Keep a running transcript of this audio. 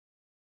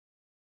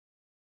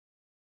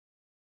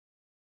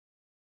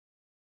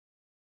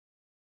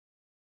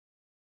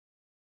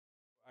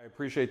I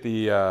appreciate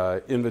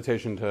the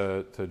invitation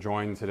to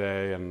join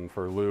today, and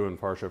for Lou and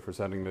Farsha for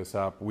setting this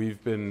up.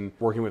 We've been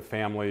working with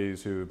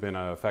families who've been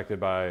affected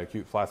by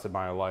acute flaccid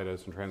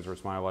myelitis and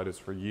transverse myelitis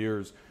for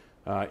years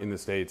in the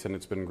States, and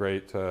it's been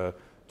great to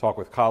talk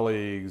with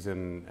colleagues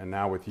and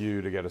now with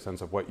you to get a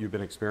sense of what you've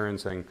been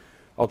experiencing.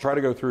 I'll try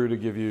to go through to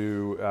give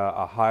you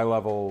a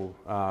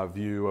high-level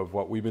view of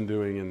what we've been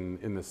doing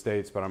in the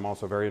States, but I'm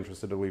also very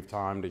interested to leave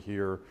time to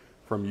hear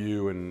from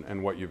you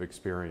and what you've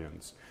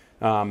experienced.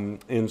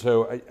 And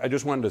so I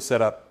just wanted to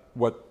set up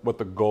what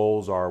the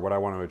goals are, what I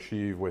want to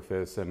achieve with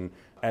this, and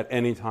at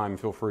any time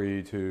feel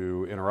free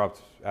to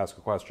interrupt, ask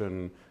a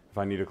question. If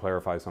I need to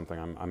clarify something,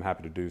 I'm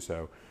happy to do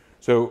so.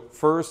 So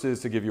first is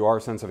to give you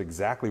our sense of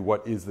exactly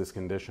what is this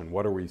condition,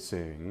 what are we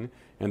seeing,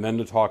 and then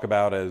to talk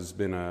about, as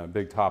been a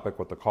big topic,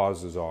 what the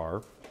causes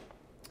are.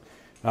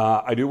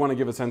 I do want to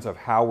give a sense of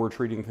how we're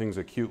treating things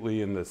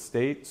acutely in the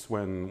States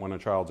when a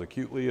child's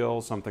acutely ill,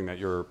 something that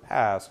you're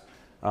past.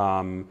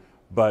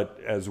 But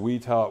as we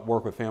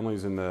work with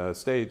families in the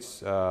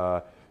States,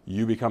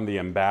 you become the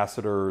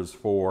ambassadors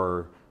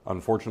for,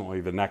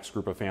 unfortunately, the next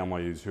group of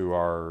families who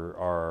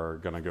are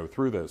going to go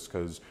through this,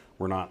 because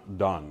we're not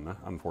done,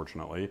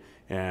 unfortunately,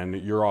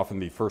 and you're often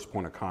the first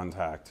point of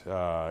contact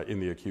in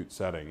the acute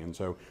setting. And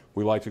so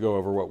we like to go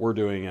over what we're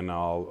doing, and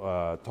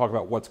I'll talk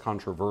about what's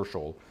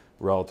controversial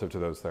relative to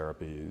those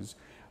therapies.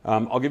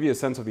 I'll give you a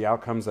sense of the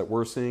outcomes that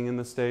we're seeing in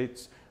the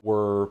States.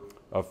 We're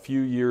a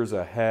few years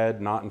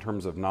ahead, not in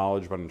terms of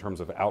knowledge, but in terms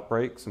of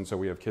outbreaks. And so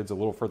we have kids a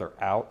little further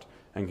out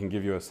and can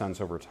give you a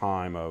sense over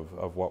time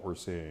of what we're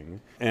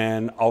seeing.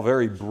 And I'll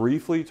very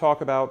briefly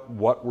talk about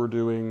what we're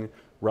doing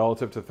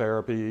relative to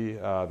therapy.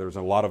 There's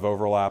a lot of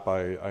overlap.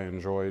 I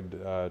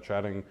enjoyed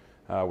chatting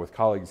with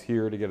colleagues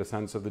here to get a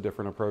sense of the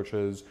different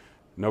approaches.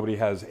 Nobody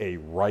has a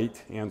right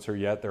answer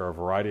yet. There are a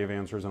variety of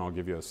answers, and I'll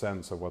give you a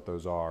sense of what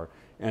those are,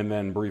 and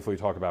then briefly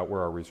talk about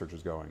where our research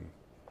is going.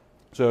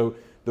 So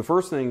the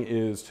first thing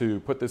is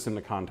to put this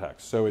into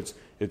context. So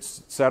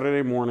it's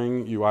Saturday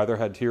morning. You either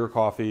had tea or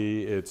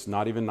coffee. It's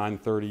not even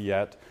 9:30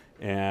 yet,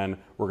 and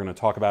we're going to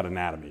talk about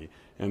anatomy.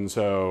 And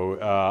so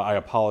I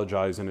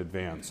apologize in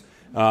advance.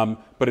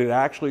 But it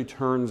actually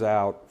turns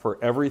out, for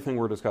everything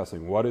we're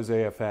discussing, what is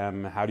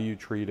AFM, how do you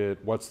treat it,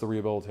 what's the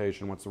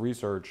rehabilitation, what's the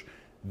research,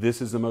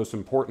 this is the most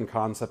important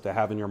concept to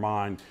have in your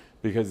mind,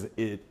 because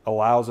it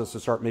allows us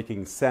to start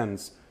making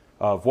sense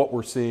of what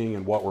we're seeing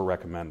and what we're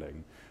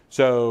recommending.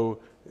 So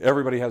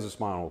everybody has a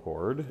spinal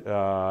cord.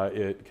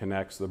 It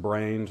connects the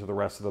brain to the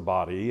rest of the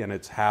body, and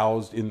it's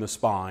housed in the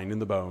spine, in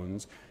the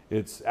bones.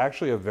 It's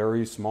actually a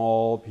very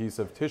small piece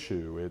of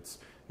tissue. It's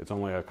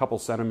only a couple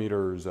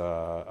centimeters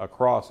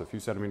across, a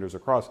few centimeters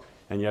across,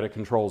 and yet it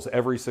controls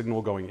every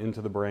signal going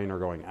into the brain or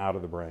going out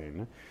of the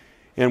brain.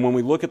 And when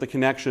we look at the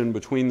connection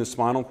between the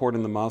spinal cord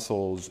and the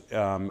muscles,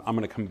 I'm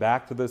going to come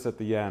back to this at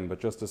the end, but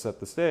just to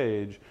set the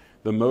stage,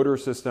 the motor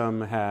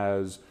system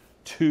has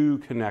two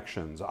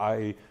connections.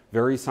 I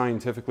very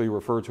scientifically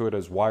refer to it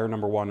as wire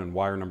number one and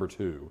wire number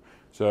two.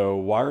 So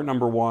wire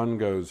number one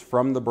goes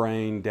from the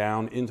brain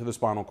down into the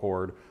spinal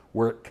cord,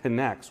 where it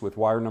connects with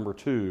wire number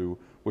two,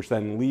 which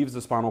then leaves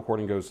the spinal cord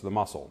and goes to the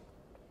muscle.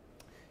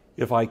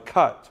 If I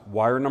cut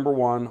wire number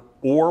one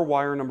or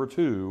wire number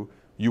two,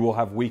 you will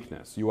have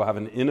weakness. You will have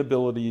an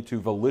inability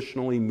to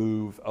volitionally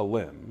move a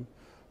limb,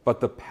 but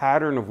the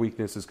pattern of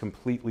weakness is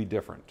completely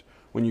different.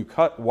 When you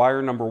cut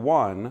wire number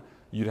one,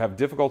 you'd have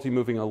difficulty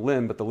moving a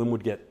limb, but the limb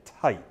would get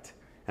tight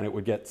and it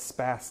would get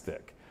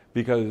spastic,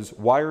 because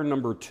wire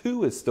number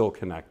two is still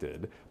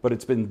connected, but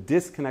it's been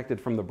disconnected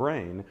from the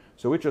brain,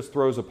 so it just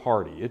throws a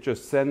party. It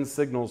just sends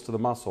signals to the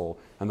muscle,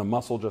 and the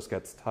muscle just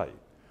gets tight.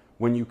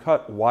 When you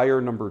cut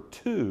wire number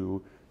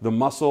two, the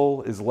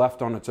muscle is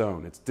left on its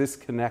own. It's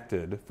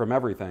disconnected from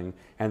everything,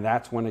 and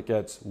that's when it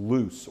gets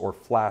loose or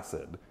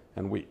flaccid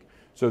and weak.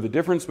 So the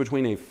difference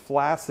between a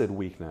flaccid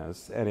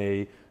weakness and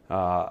a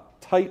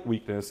tight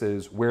weakness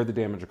is where the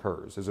damage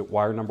occurs. Is it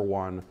wire number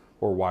one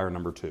or wire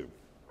number two?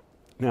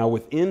 Now,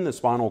 within the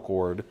spinal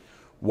cord,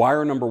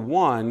 wire number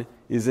one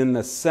is in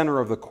the center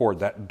of the cord,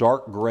 that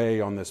dark gray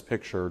on this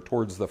picture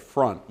towards the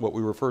front, what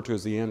we refer to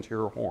as the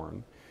anterior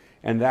horn,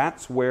 and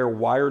that's where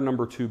wire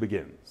number two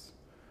begins.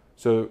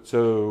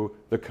 So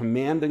the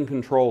command and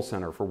control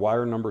center for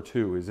wire number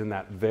two is in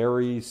that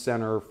very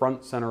center,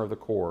 front center of the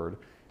cord,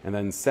 and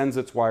then sends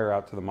its wire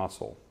out to the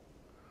muscle.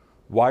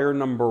 Wire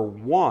number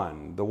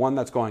one, the one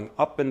that's going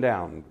up and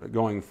down,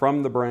 going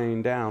from the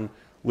brain down,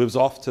 lives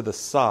off to the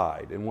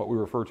side in what we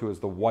refer to as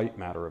the white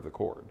matter of the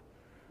cord.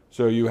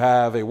 So you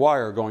have a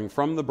wire going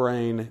from the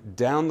brain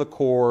down the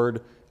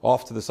cord,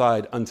 off to the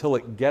side, until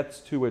it gets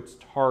to its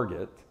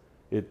target.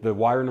 The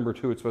wire number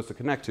two it's supposed to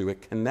connect to,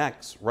 it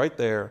connects right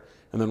there,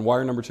 and then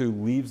wire number two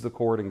leaves the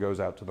cord and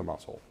goes out to the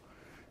muscle.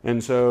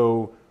 And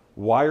so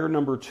wire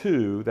number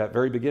two, that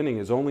very beginning,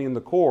 is only in the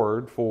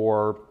cord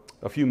for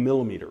a few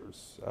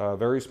millimeters, a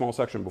very small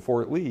section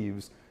before it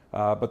leaves,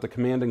 but the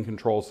command and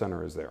control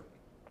center is there.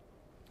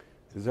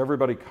 Is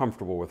everybody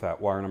comfortable with that,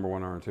 wire number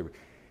one, wire number two?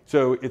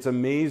 So it's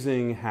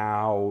amazing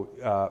how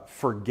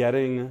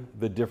forgetting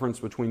the difference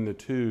between the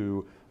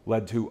two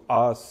led to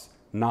us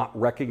not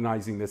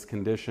recognizing this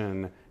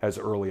condition as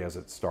early as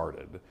it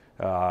started.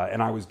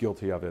 And I was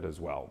guilty of it as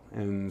well.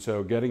 And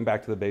so getting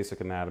back to the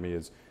basic anatomy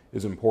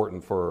is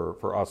important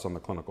for us on the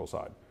clinical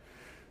side.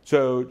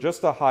 So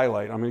just to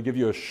highlight, I'm going to give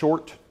you a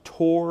short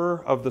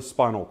tour of the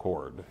spinal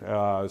cord.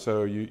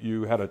 So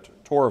you had a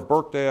tour of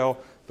Birkdale,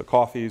 the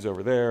coffee's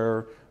over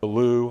there, the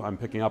loo, I'm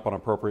picking up on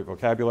appropriate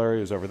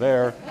vocabulary, is over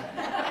there.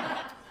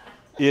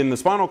 In the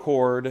spinal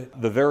cord,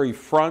 the very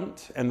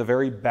front and the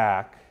very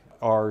back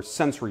are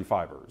sensory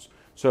fibers.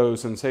 So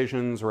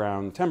sensations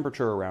around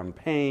temperature, around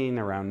pain,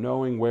 around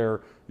knowing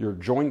where your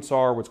joints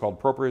are, what's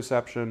called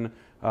proprioception,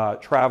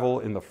 travel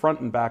in the front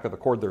and back of the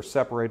cord. They're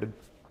separated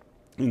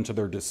into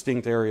their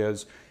distinct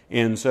areas.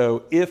 And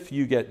so if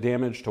you get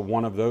damage to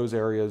one of those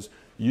areas,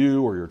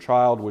 you or your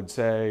child would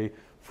say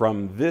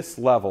from this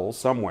level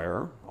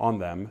somewhere on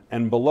them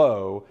and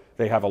below,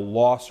 they have a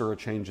loss or a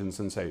change in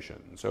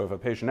sensation. So if a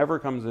patient ever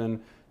comes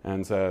in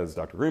and says,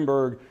 Dr.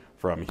 Greenberg,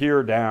 from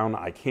here down,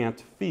 I can't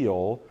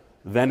feel,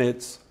 then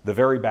it's the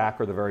very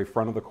back or the very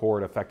front of the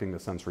cord affecting the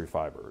sensory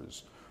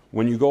fibers.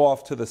 When you go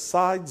off to the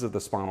sides of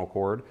the spinal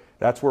cord,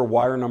 that's where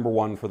wire number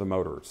 1 for the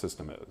motor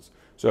system is.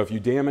 So if you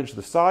damage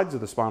the sides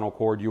of the spinal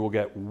cord, you will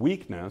get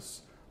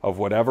weakness of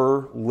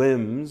whatever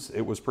limbs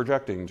it was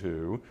projecting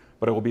to,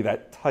 but it will be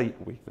that tight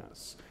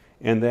weakness.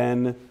 And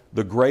then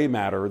the gray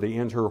matter, the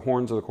anterior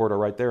horns of the cord are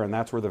right there, and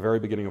that's where the very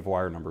beginning of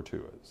wire number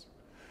 2 is.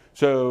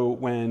 So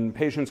when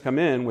patients come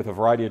in with a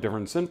variety of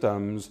different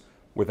symptoms,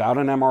 without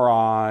an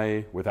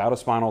MRI, without a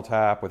spinal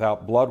tap,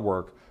 without blood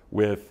work,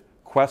 with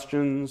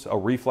questions, a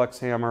reflex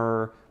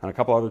hammer, and a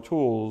couple other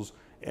tools,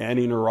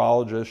 any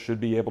neurologist should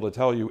be able to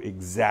tell you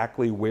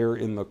exactly where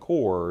in the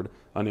cord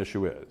an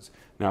issue is.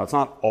 Now, it's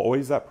not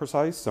always that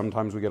precise.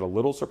 Sometimes we get a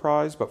little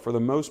surprised, but for the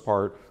most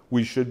part,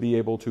 we should be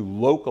able to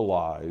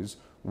localize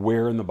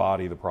where in the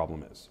body the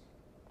problem is.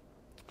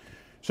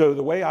 So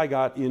the way I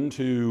got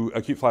into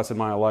acute flaccid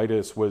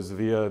myelitis was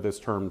via this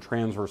term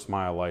transverse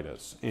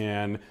myelitis.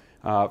 And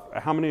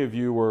how many of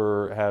you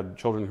had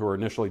children who were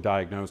initially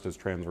diagnosed as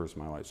transverse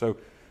myelitis? So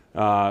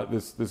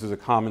this is a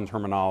common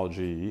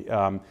terminology.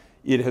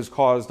 It has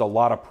caused a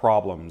lot of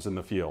problems in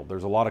the field.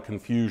 There's a lot of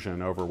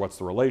confusion over what's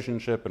the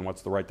relationship and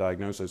what's the right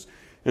diagnosis.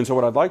 And so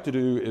what I'd like to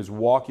do is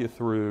walk you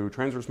through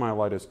transverse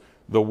myelitis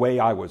the way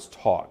I was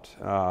taught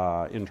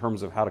in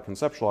terms of how to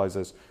conceptualize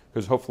this,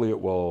 because hopefully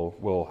it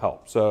will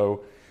help.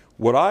 So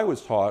what I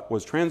was taught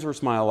was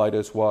transverse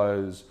myelitis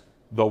was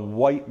the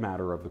white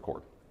matter of the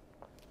cord.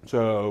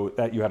 So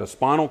that you had a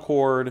spinal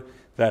cord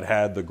that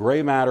had the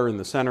gray matter in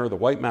the center, the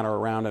white matter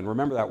around, and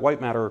remember that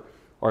white matter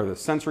are the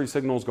sensory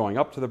signals going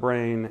up to the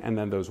brain, and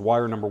then those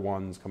wire number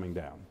 1s coming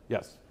down.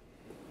 Yes?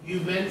 You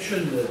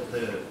mentioned that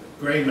the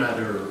gray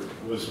matter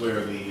was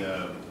where the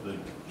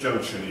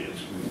junction is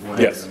with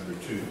wire Yes. number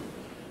 2,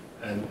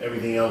 and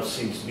everything else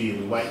seems to be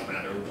in the white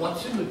matter.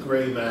 What's in the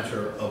gray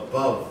matter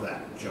above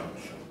that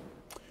junction?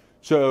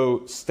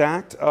 So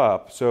stacked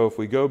up, so if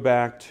we go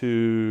back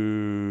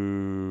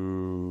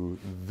to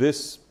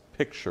this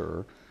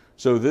picture,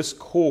 so this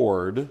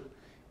cord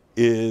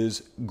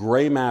is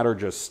gray matter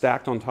just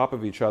stacked on top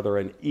of each other,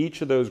 and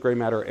each of those gray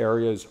matter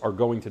areas are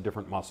going to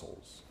different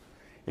muscles.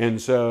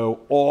 And so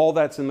all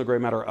that's in the gray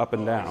matter up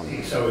and down.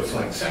 So it's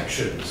like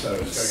sections. So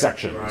it's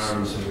sections. Your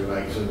arms and your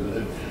legs,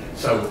 and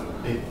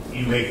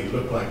you make it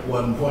look like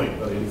one point,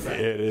 but in fact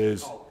it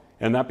is.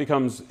 And that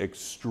becomes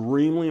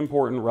extremely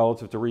important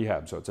relative to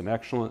rehab. So it's an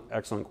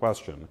excellent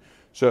question.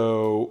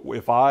 So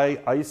if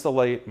I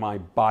isolate my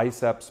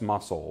biceps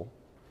muscle,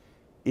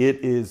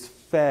 it is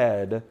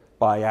fed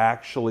by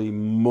actually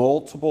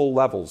multiple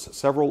levels,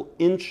 several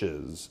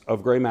inches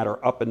of gray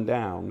matter up and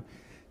down,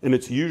 and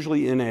it's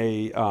usually in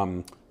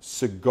a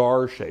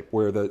cigar shape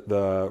where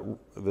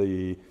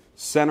the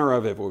center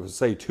of it was,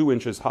 say, 2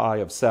 inches high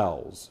of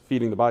cells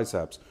feeding the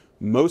biceps.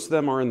 Most of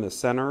them are in the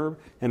center,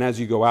 and as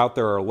you go out,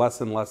 there are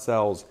less and less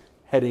cells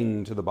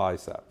heading to the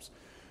biceps.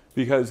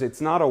 Because it's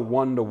not a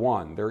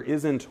one-to-one. There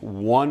isn't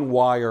one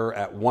wire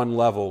at one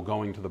level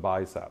going to the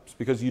biceps,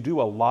 because you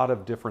do a lot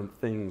of different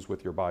things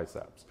with your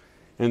biceps.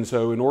 And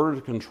so in order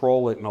to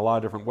control it in a lot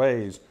of different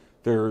ways,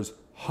 there's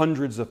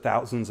hundreds of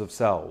thousands of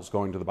cells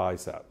going to the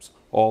biceps,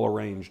 all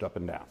arranged up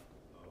and down.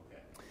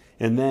 Okay.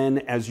 And then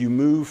as you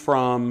move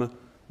from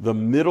the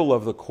middle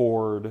of the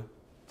cord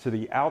to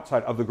the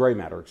outside of the gray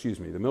matter, the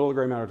middle of the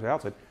gray matter to the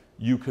outside,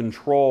 you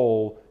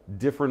control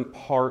different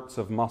parts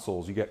of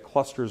muscles. You get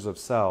clusters of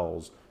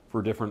cells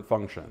for different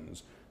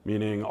functions,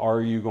 meaning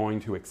are you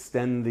going to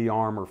extend the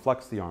arm or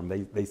flex the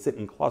arm? They sit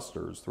in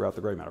clusters throughout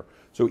the gray matter.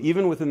 So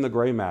even within the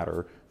gray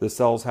matter, the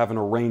cells have an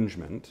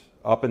arrangement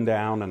up and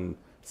down and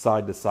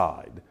side to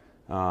side.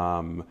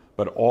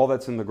 But all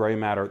that's in the gray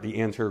matter,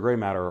 the anterior gray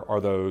matter, are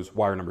those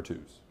wire number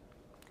 2s.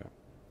 Okay.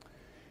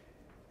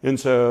 And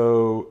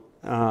so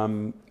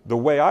the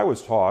way I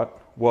was taught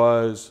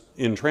was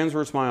in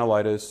transverse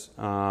myelitis,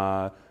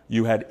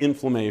 you had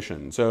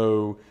inflammation.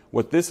 So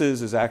what this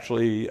is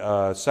actually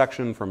a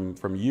section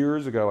from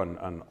years ago,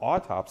 an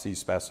autopsy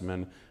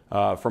specimen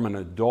from an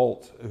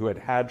adult who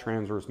had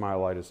transverse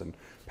myelitis and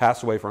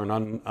passed away for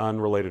an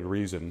unrelated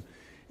reason.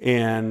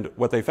 And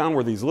what they found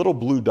were these little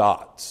blue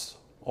dots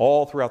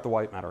all throughout the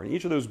white matter. And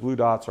each of those blue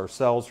dots are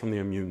cells from the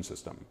immune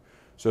system.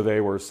 So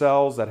they were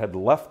cells that had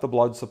left the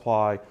blood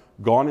supply,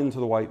 gone into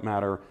the white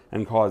matter,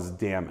 and caused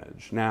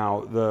damage.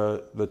 Now,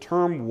 the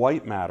term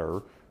white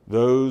matter,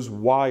 those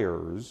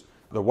wires,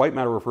 the white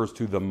matter refers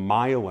to the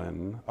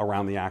myelin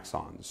around the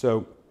axons.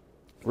 So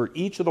for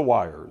each of the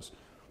wires,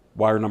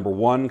 wire number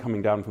 1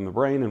 coming down from the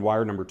brain and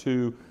wire number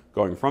 2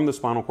 going from the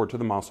spinal cord to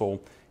the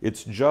muscle,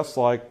 it's just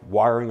like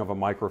wiring of a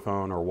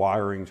microphone or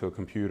wiring to a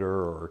computer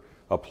or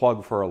a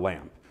plug for a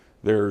lamp.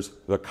 There's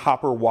the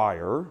copper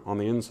wire on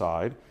the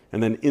inside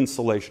and then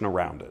insulation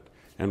around it.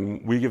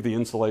 And we give the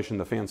insulation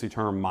the fancy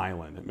term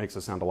myelin. It makes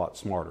it sound a lot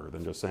smarter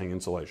than just saying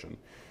insulation.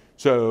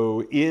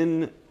 So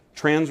in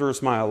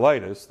transverse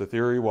myelitis, the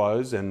theory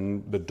was,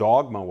 and the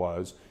dogma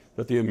was,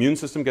 that the immune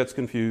system gets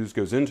confused,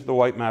 goes into the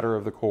white matter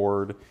of the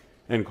cord,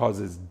 and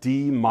causes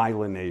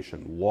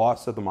demyelination,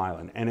 loss of the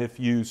myelin. And if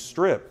you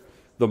strip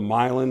the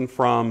myelin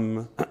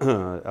from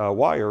a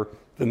wire,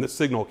 then the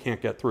signal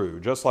can't get through.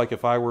 Just like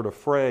if I were to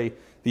fray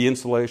the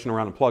insulation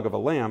around a plug of a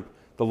lamp,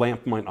 the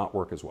lamp might not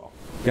work as well.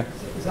 Yeah.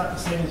 Is that the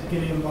same as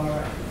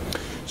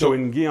Guillain-Barré? So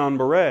in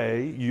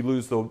Guillain-Barré, you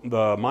lose the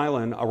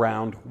myelin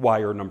around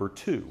wire number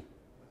 2.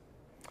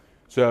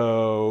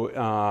 So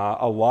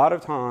a lot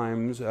of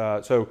times,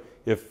 so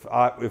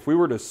if we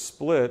were to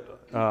split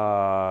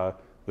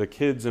the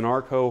kids in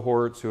our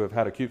cohorts who have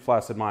had acute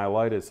flaccid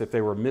myelitis, if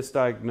they were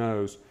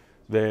misdiagnosed,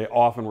 they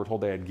often were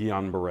told they had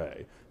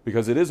Guillain-Barré,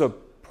 because it is a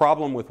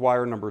problem with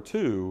wire number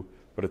 2,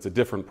 but it's a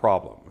different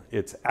problem.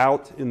 It's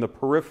out in the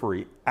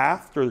periphery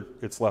after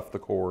it's left the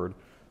cord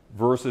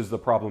versus the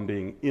problem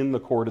being in the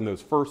cord in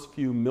those first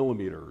few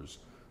millimeters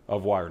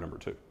of wire number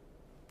 2.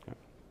 Okay.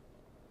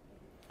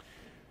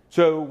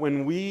 So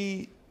when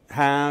we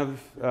have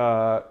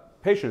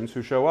patients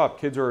who show up,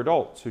 kids or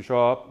adults who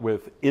show up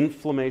with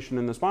inflammation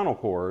in the spinal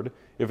cord,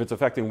 if it's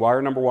affecting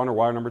wire number 1 or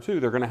wire number 2,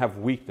 they're going to have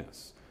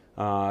weakness.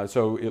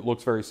 So it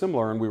looks very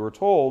similar, and we were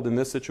told in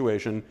this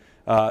situation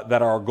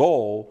that our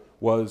goal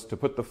was to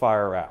put the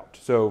fire out.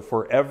 So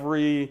for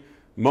every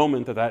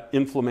moment that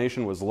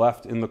inflammation was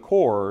left in the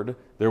cord,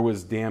 there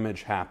was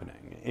damage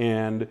happening.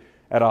 And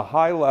at a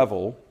high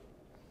level,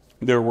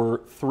 there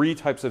were 3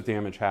 types of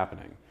damage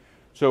happening.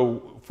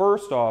 So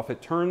first off,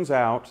 it turns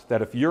out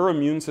that if your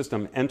immune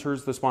system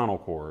enters the spinal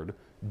cord,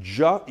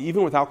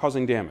 even without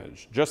causing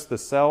damage, just the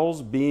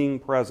cells being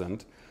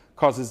present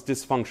causes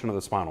dysfunction of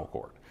the spinal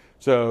cord.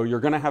 So you're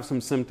going to have some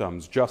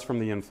symptoms just from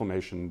the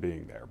inflammation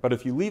being there. But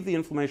if you leave the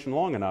inflammation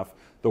long enough,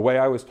 the way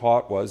I was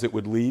taught was it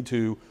would lead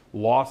to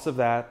loss of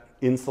that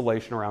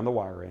insulation around the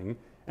wiring.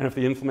 And if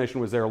the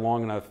inflammation was there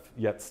long enough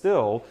yet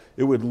still,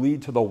 it would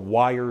lead to the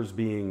wires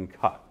being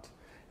cut.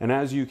 And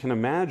as you can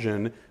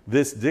imagine,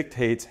 this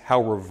dictates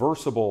how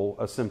reversible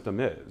a symptom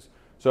is.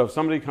 So if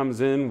somebody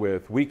comes in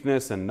with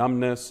weakness and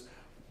numbness,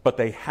 but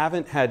they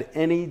haven't had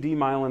any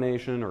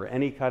demyelination or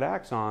any cut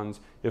axons,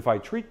 if I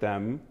treat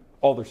them,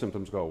 all their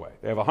symptoms go away.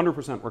 They have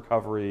 100%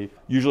 recovery,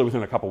 usually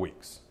within a couple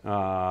weeks, and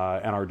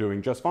are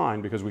doing just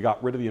fine because we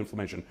got rid of the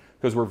inflammation,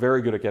 because we're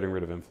very good at getting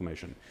rid of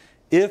inflammation.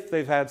 If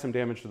they've had some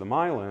damage to the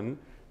myelin,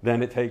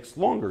 then it takes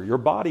longer. Your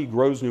body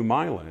grows new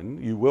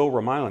myelin. You will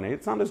remyelinate.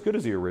 It's not as good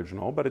as the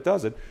original, but it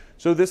does it.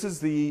 So this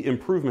is the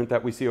improvement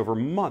that we see over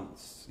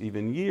months,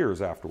 even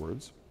years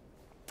afterwards.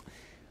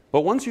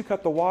 But once you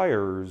cut the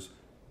wires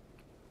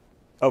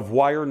of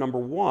wire number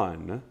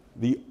 1,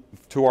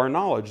 to our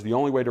knowledge, the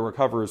only way to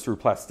recover is through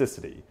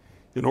plasticity,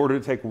 in order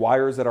to take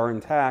wires that are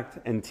intact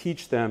and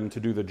teach them to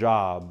do the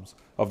jobs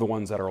of the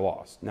ones that are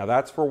lost. Now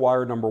that's for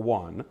wire number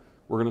 1.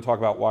 We're going to talk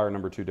about wire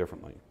number 2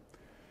 differently.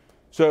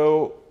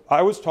 So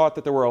I was taught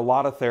that there were a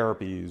lot of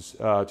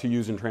therapies to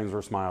use in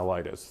transverse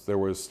myelitis. There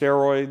was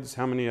steroids.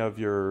 How many of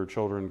your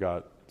children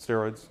got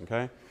steroids?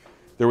 Okay.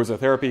 There was a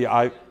therapy.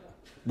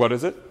 What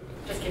is it?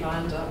 Just keep my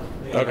hand up.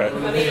 Okay. I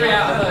mean, 3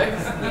 out of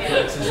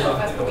those.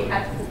 That's what we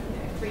had.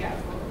 3 out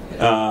of 4.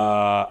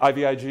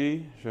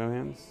 IVIG, show of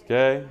hands.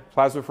 Okay.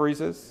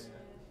 Plasmapheresis.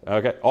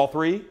 Okay. All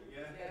 3?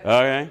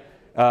 Okay.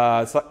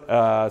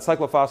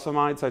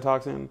 Cyclophosphamide,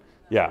 Cytoxan.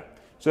 Yeah.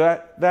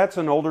 So that's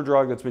an older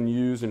drug that's been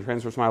used in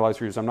transverse myelitis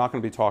for years. I'm not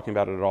going to be talking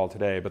about it at all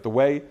today. But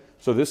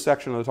so this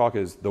section of the talk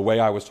is the way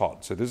I was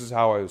taught. So this is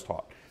how I was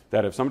taught.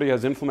 That if somebody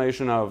has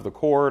inflammation of the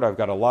cord, I've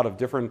got a lot of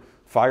different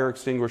fire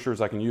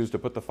extinguishers I can use to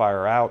put the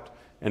fire out.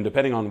 And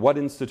depending on what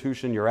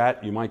institution you're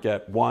at, you might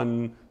get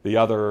one, the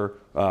other,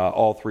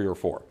 all 3 or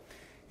 4.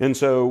 And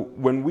so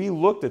when we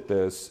looked at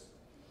this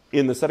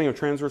in the setting of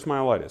transverse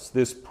myelitis,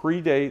 this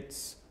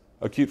predates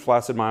acute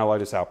flaccid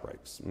myelitis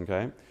outbreaks.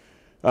 Okay,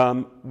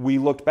 we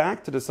looked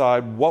back to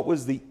decide what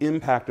was the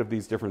impact of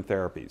these different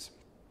therapies.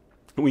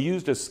 We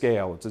used a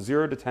scale. It's a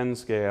 0 to 10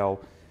 scale.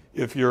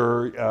 If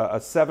you're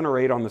a 7 or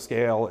 8 on the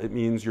scale, it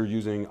means you're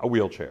using a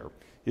wheelchair.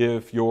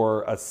 If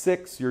you're a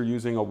 6, you're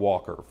using a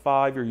walker.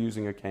 5, you're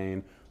using a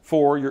cane.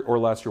 4 or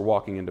less, you're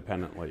walking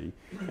independently.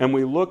 And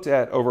we looked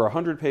at over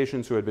 100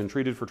 patients who had been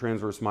treated for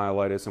transverse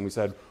myelitis, and we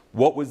said,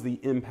 what was the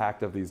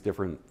impact of these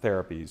different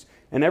therapies?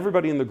 And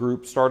everybody in the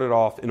group started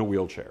off in a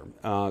wheelchair,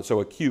 so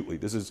acutely.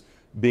 This is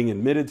being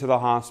admitted to the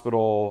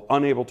hospital,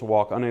 unable to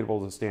walk,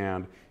 unable to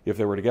stand. If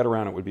they were to get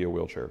around, it would be a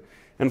wheelchair.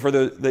 And for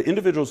the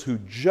individuals who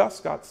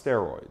just got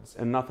steroids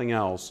and nothing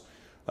else,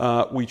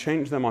 we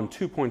changed them on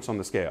 2 points on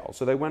the scale.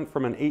 So they went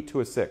from an 8 to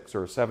a 6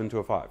 or a 7 to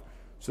a 5.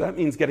 So that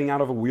means getting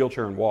out of a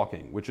wheelchair and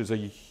walking, which is a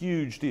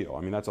huge deal.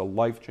 I mean, that's a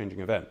life-changing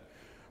event.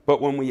 But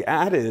when we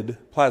added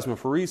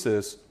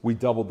plasmapheresis, we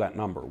doubled that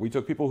number. We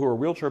took people who were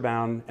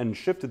wheelchair-bound and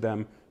shifted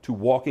them to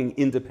walking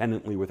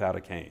independently without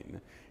a cane.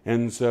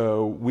 And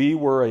so we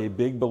were a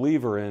big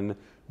believer in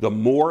the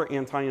more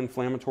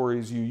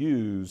anti-inflammatories you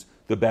use,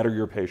 the better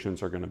your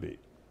patients are going to be.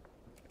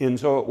 And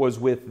so it was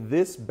with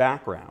this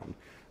background,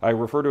 I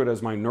refer to it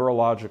as my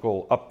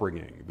neurological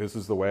upbringing. This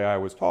is the way I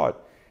was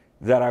taught,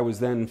 that I was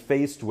then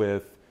faced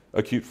with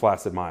acute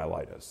flaccid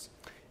myelitis.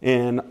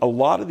 And a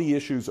lot of the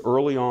issues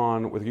early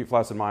on with acute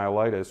flaccid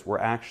myelitis were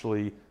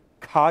actually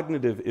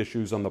cognitive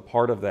issues on the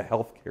part of the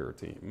healthcare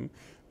team,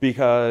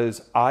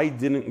 because I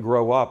didn't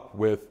grow up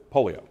with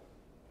polio.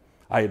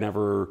 I had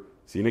never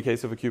seen a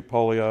case of acute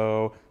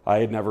polio. I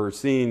had never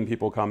seen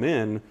people come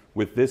in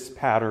with this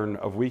pattern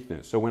of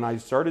weakness. So when I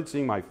started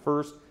seeing my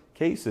first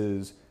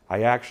cases,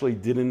 I actually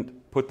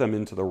didn't put them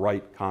into the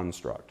right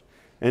construct.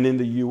 And in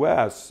the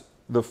US,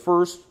 the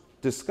first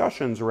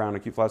discussions around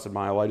acute flaccid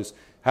myelitis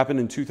happened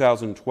in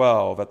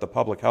 2012 at the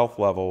public health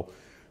level.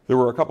 There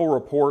were a couple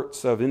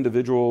reports of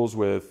individuals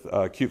with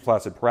acute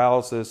flaccid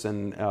paralysis,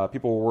 and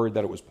people were worried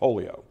that it was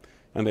polio.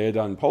 And they had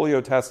done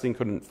polio testing,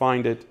 couldn't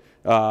find it,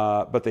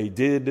 but they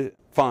did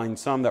find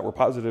some that were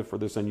positive for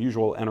this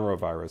unusual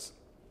enterovirus.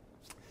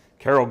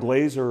 Carol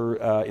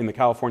Glazer in the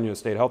California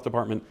State Health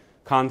Department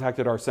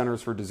contacted our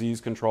Centers for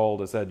Disease Control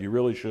and said, you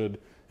really should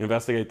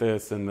investigate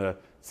this, and the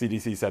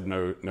CDC said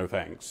no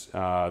thanks,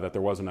 that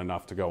there wasn't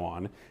enough to go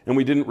on. And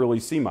we didn't really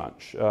see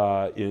much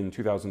in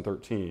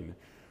 2013.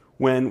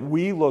 When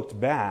we looked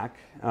back,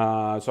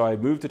 so I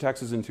moved to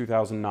Texas in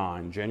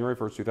 2009. January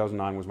 1st,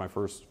 2009 was my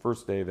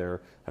first day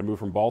there. I moved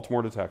from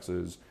Baltimore to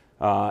Texas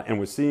and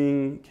was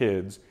seeing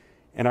kids.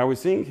 And I was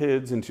seeing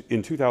kids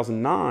in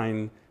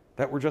 2009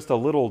 that were just a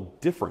little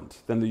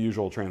different than the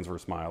usual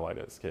transverse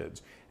myelitis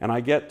kids. And I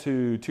get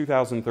to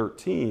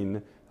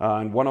 2013,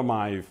 and one of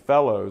my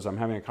fellows, I'm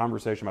having a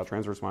conversation about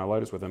transverse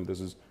myelitis with him. We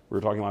were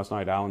talking last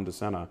night, Alan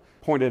DeSena,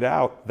 pointed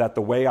out that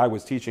the way I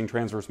was teaching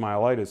transverse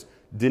myelitis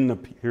didn't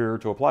appear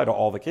to apply to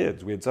all the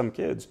kids. We had some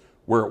kids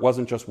where it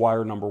wasn't just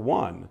wire number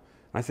one. And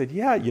I said,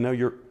 yeah,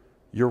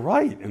 you're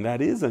right, and that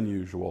is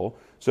unusual.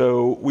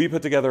 So we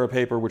put together a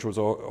paper, which was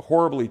a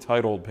horribly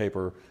titled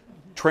paper,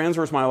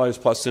 Transverse Myelitis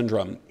Plus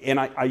Syndrome. And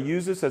I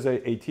use this as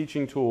a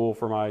teaching tool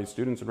for my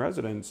students and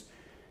residents.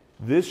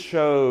 This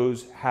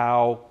shows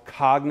how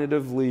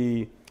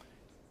cognitively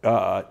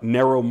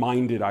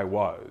narrow-minded I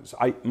was.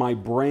 My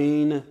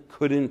brain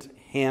couldn't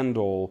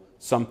handle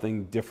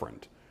something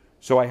different.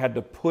 So I had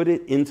to put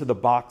it into the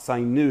box I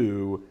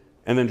knew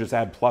and then just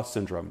add plus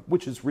syndrome,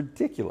 which is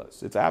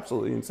ridiculous. It's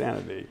absolutely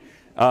insanity.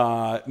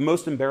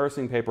 Most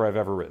embarrassing paper I've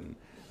ever written.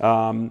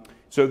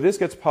 So this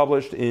gets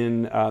published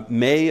in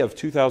May of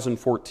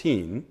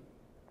 2014.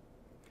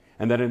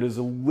 And then it is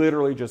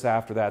literally just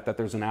after that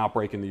there's an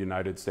outbreak in the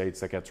United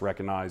States that gets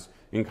recognized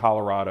in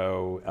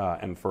Colorado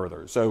and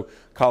further. So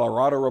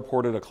Colorado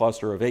reported a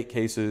cluster of 8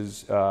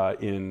 cases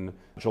in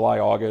July,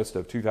 August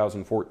of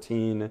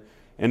 2014.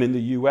 And in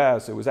the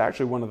US, it was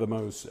actually one of the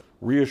most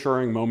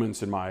reassuring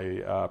moments in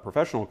my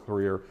professional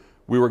career.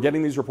 We were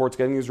getting these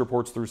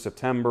reports through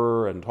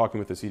September and talking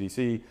with the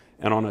CDC.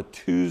 And on a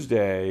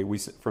Tuesday,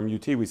 from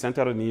UT, we sent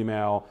out an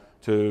email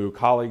to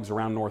colleagues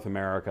around North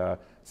America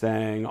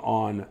saying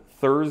on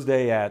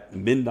Thursday at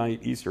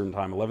midnight Eastern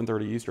time,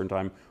 11:30 Eastern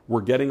time,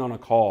 we're getting on a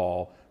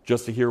call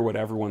just to hear what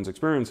everyone's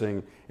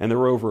experiencing. And there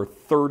were over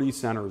 30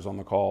 centers on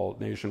the call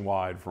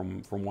nationwide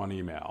from one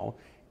email.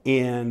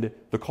 And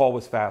the call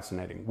was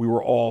fascinating. We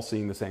were all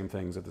seeing the same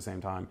things at the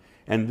same time.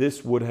 And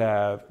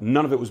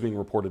none of it was being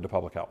reported to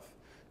public health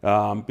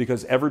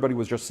because everybody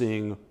was just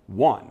seeing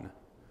one.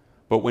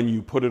 But when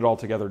you put it all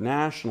together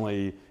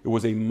nationally, it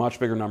was a much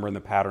bigger number and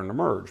the pattern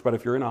emerged. But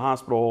if you're in a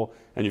hospital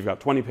and you've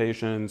got 20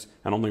 patients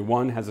and only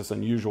one has this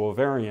unusual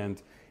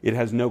variant, it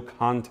has no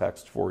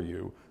context for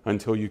you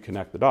until you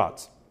connect the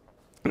dots.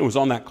 And it was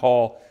on that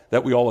call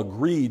that we all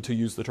agreed to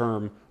use the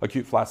term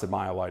acute flaccid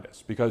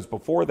myelitis, because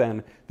before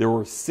then there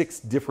were 6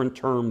 different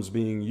terms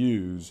being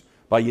used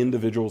by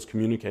individuals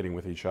communicating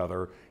with each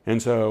other.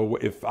 And so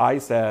if I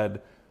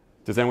said,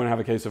 does anyone have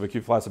a case of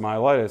acute flaccid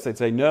myelitis? They'd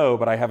say, no,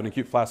 but I have an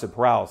acute flaccid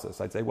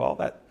paralysis. I'd say, well,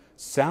 that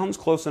sounds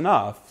close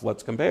enough.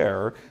 Let's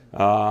compare.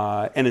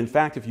 And in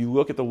fact, if you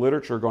look at the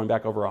literature going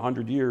back over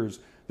 100 years,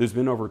 there's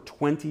been over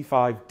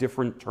 25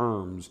 different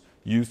terms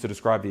used to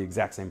describe the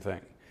exact same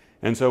thing.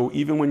 And so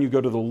even when you go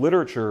to the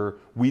literature,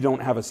 we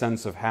don't have a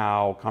sense of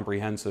how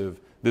comprehensive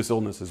this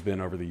illness has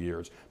been over the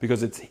years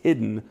because it's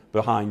hidden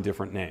behind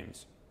different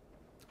names.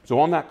 So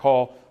on that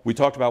call, we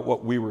talked about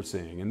what we were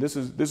seeing. And this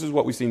is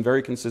what we've seen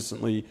very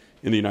consistently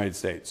in the United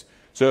States.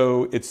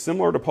 So it's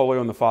similar to polio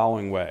in the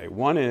following way.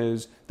 One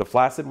is the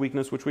flaccid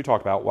weakness, which we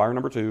talked about, wire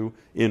number 2,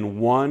 in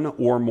one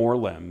or more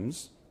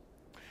limbs.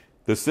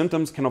 The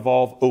symptoms can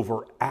evolve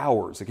over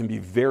hours. It can be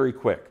very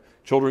quick.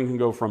 Children can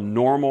go from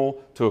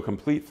normal to a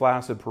complete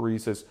flaccid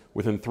paresis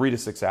within 3 to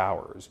 6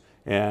 hours.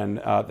 And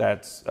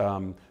that's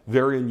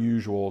very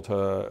unusual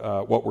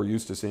to what we're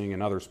used to seeing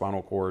in other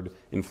spinal cord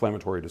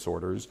inflammatory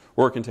disorders,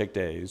 or it can take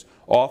days.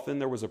 Often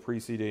there was a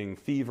preceding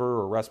fever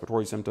or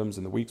respiratory symptoms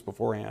in the weeks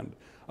beforehand.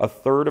 A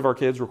third of our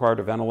kids required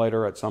a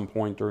ventilator at some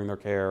point during their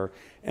care,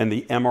 and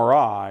the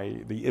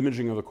MRI, the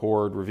imaging of the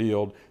cord,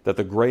 revealed that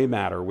the gray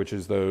matter, which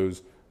is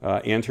those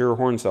anterior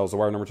horn cells, the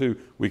wire number 2,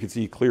 we could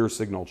see clear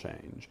signal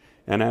change.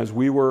 And as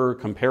we were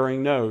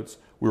comparing notes,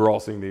 we were all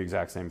seeing the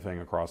exact same thing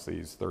across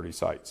these 30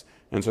 sites.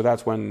 And so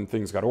that's when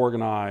things got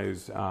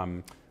organized.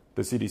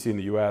 The CDC in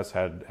the US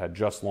had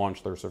just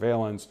launched their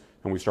surveillance,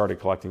 and we started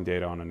collecting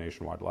data on a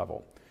nationwide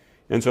level.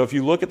 And so if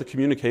you look at the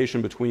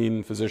communication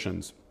between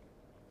physicians,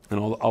 and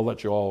I'll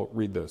let you all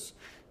read this,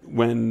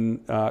 when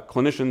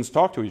clinicians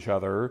talk to each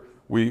other,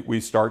 we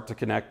start to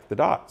connect the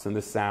dots. And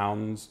this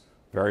sounds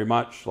very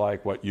much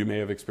like what you may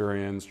have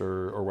experienced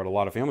or what a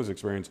lot of families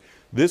experience.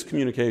 This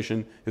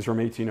communication is from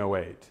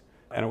 1808,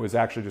 and it was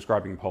actually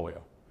describing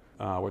polio,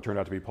 what turned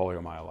out to be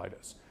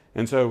poliomyelitis.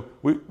 And so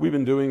we've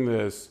been doing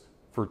this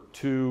for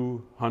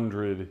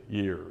 200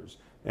 years.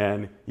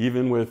 And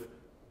even with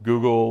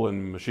Google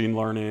and machine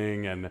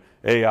learning and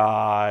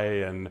AI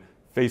and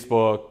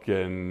Facebook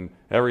and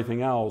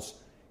everything else,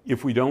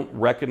 if we don't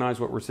recognize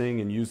what we're seeing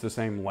and use the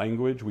same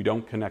language, we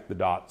don't connect the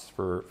dots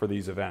for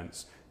these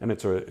events. And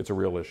it's a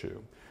real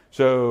issue.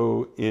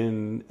 So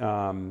in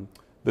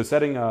the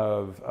setting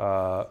of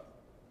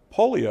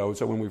polio,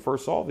 so when we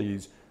first saw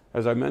these,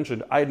 as I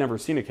mentioned, I had never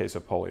seen a case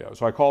of polio.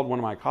 So I called one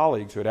of my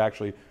colleagues who had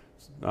actually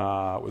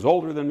was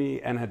older than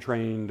me and had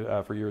trained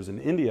for years in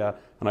India,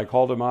 and I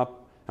called him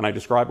up and I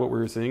described what we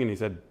were seeing, and he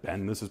said,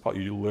 "Ben, this is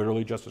polio. You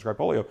literally just described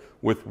polio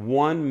with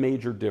one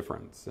major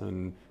difference."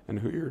 And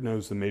who here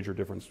knows the major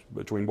difference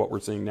between what we're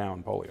seeing now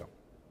and polio?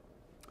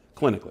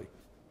 Clinically.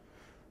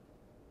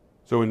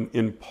 So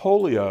in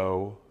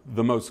polio,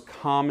 the most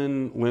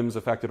common limbs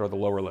affected are the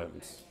lower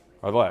limbs,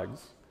 are the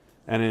legs.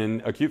 And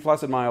in acute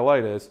flaccid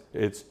myelitis,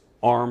 it's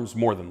arms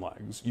more than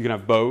legs. You can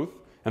have both,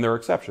 and there are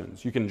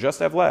exceptions. You can just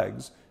have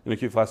legs in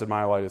acute flaccid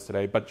myelitis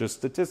today, but just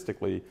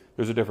statistically,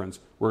 there's a difference.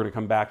 We're going to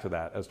come back to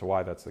that as to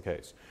why that's the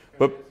case.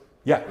 But,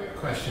 yeah. Quick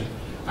question.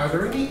 Are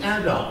there any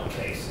adult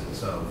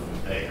cases of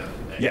AF?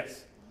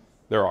 Yes,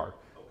 there are.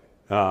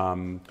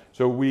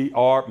 So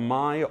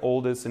my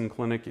oldest in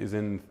clinic is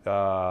in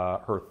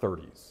her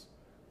 30s.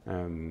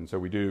 And so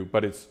we do,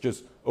 but it's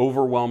just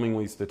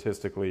overwhelmingly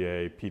statistically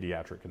a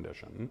pediatric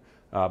condition.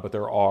 But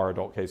there are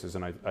adult cases,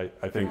 and I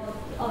think...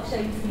 I'll show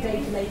you some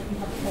data later from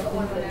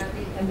Public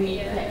Health and we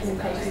collect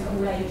information from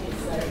all ages.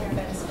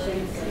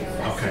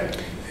 Okay.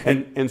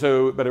 And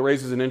so, but it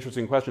raises an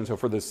interesting question. So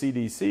for the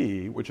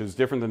CDC, which is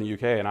different than the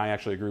UK, and I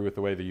actually agree with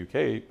the way the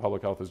UK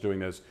Public Health is doing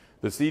this,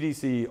 the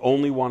CDC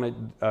only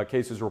wanted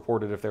cases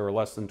reported if they were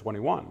less than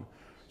 21.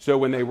 So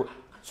when they were...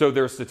 So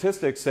their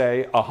statistics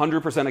say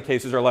 100% of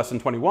cases are less than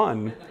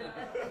 21.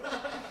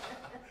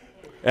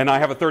 And I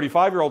have a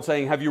 35-year-old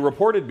saying, "Have you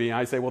reported me?"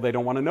 I say, "Well, they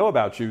don't want to know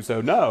about you, so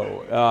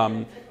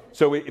no."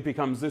 So it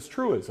becomes this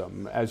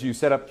truism. As you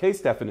set up case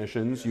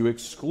definitions, you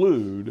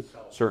exclude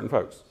certain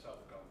folks.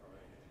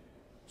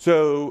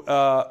 So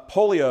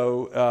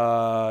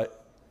polio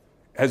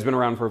has been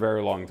around for a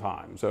very long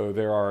time. So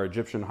there are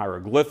Egyptian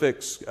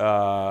hieroglyphics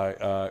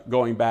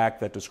going back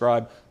that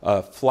describe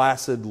a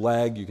flaccid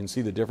leg. You can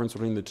see the difference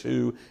between the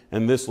two,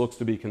 and this looks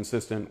to be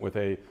consistent with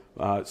a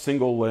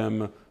single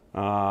limb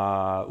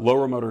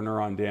lower motor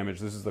neuron damage.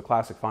 This is the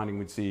classic finding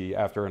we'd see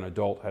after an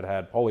adult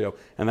had polio,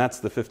 and that's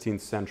the 15th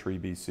century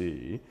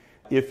BC.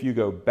 If you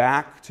go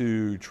back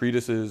to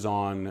treatises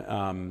on,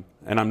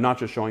 and I'm not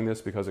just showing this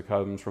because it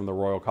comes from the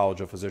Royal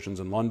College of Physicians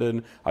in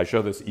London, I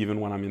show this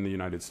even when I'm in the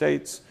United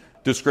States,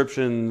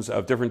 descriptions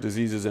of different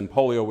diseases, and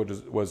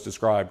polio was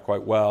described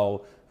quite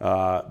well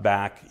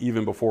back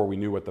even before we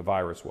knew what the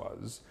virus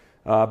was.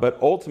 But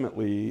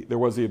ultimately, there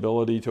was the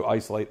ability to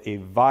isolate a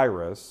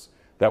virus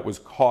that was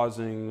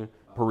causing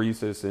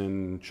paresis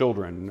in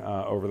children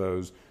over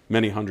those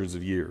many hundreds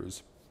of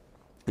years.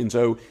 And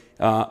so,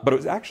 but it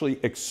was actually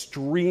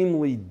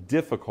extremely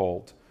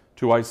difficult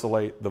to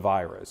isolate the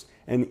virus.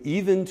 And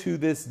even to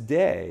this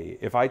day,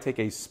 if I take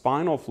a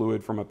spinal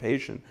fluid from a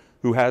patient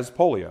who has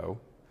polio,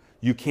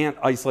 you can't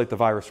isolate the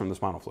virus from the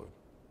spinal fluid.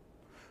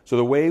 So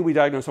the way we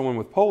diagnose someone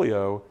with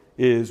polio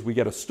is we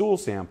get a stool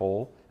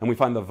sample and we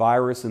find the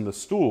virus in the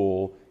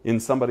stool in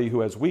somebody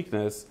who has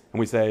weakness, and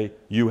we say,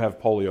 "You have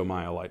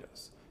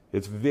poliomyelitis."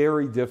 It's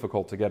very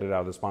difficult to get it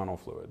out of the spinal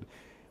fluid.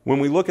 When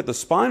we look at the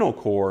spinal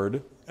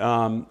cord,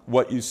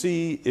 what you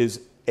see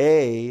is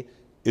A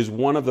is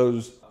one of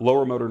those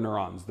lower motor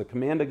neurons, the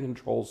command and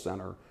control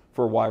center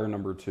for wire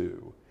number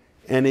 2.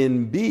 And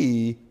in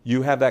B,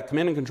 you have that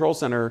command and control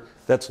center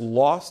that's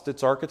lost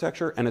its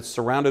architecture and it's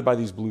surrounded by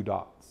these blue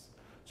dots.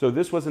 So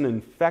this was an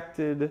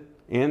infected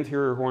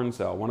anterior horn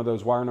cell, one of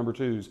those wire number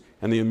 2s,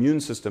 and the immune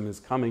system is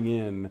coming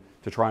in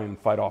to try and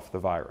fight off the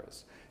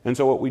virus. And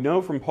so what we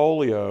know from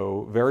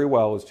polio very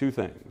well is two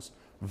things.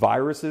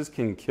 viruses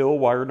can kill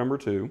wire number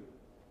 2,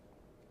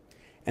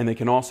 and they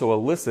can also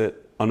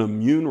elicit an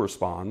immune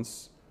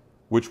response,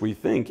 which we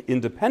think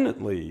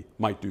independently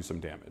might do some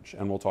damage,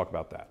 and we'll talk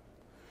about that.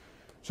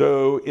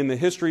 So in the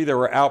history, there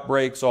were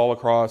outbreaks all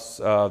across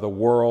the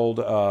world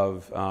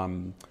of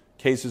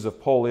cases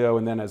of polio,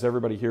 and then, as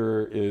everybody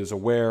here is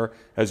aware,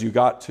 as you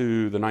got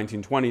to the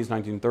 1920s,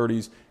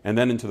 1930s, and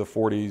then into the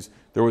 40s,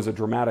 there was a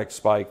dramatic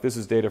spike. This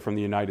is data from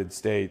the United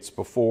States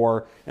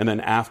before and then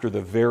after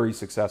the very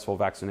successful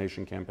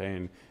vaccination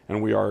campaign,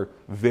 and we are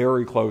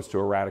very close to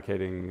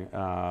eradicating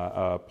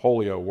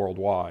polio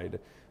worldwide,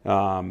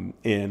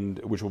 and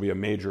which will be a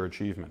major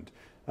achievement.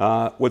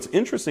 What's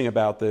interesting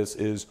about this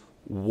is,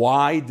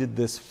 why did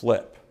this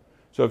flip?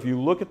 So if you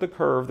look at the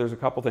curve, there's a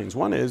couple things.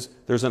 One is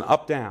there's an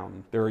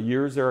up-down. There are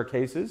years there are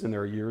cases, and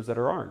there are years that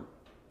aren't.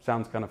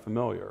 Sounds kind of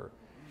familiar.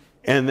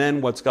 And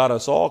then what's got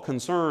us all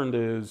concerned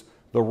is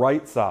the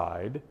right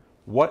side.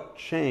 What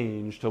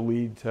changed to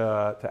lead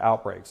to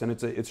outbreaks? And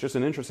it's just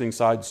an interesting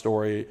side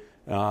story.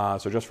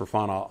 So just for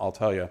fun, I'll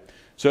tell you.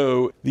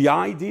 So the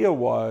idea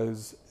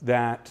was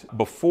that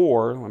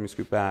before, let me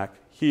scoot back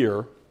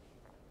here,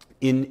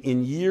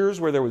 in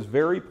years where there was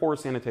very poor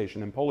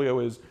sanitation, and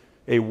polio is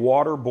a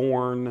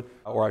waterborne,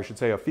 or I should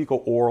say a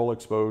fecal-oral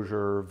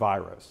exposure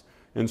virus.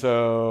 And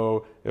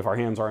so if our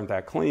hands aren't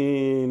that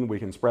clean, we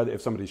can spread it.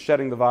 If somebody's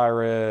shedding the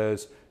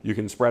virus, you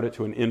can spread it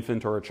to an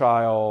infant or a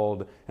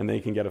child, and they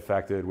can get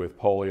affected with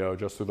polio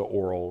just through the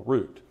oral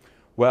route.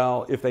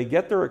 Well, if they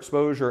get their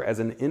exposure as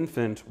an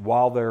infant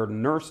while they're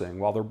nursing,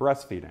 while they're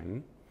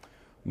breastfeeding,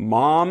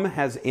 mom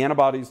has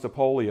antibodies to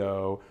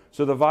polio,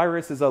 so the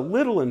virus is a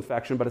little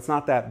infection, but it's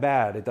not that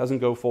bad. It doesn't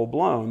go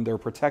full-blown. They're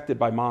protected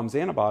by mom's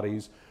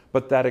antibodies,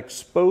 but that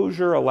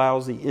exposure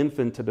allows the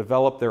infant to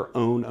develop their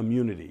own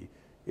immunity.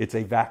 It's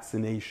a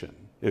vaccination,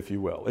 if you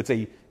will. It's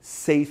a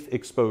safe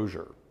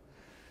exposure.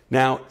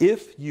 Now,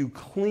 if you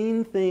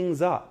clean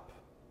things up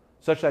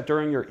such that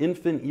during your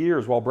infant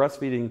years while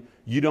breastfeeding,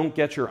 you don't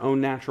get your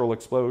own natural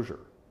exposure,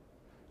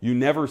 you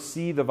never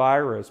see the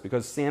virus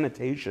because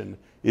sanitation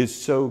is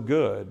so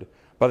good,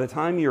 by the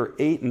time you're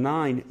 8 and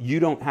 9, you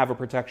don't have a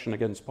protection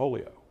against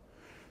polio.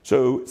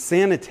 So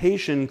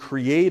sanitation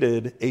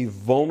created a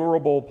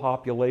vulnerable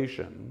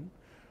population.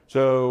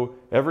 So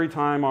every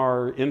time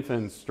our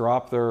infants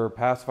dropped their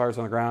pacifiers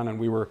on the ground and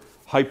we were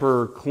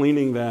hyper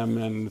cleaning them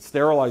and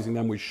sterilizing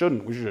them, we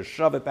shouldn't. We should just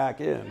shove it back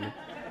in.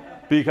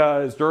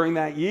 Because during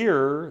that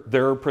year,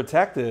 they're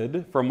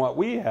protected from what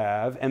we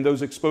have, and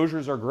those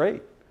exposures are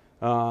great,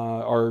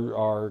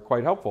 are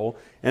quite helpful.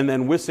 And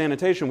then with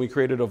sanitation, we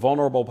created a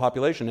vulnerable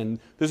population. And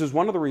this is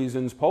one of the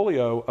reasons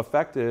polio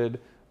affected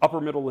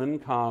upper middle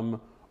income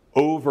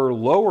over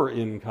lower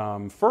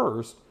income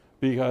first,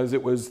 because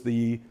it was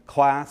the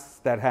class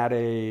that had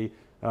a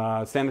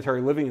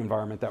sanitary living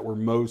environment that were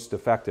most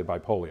affected by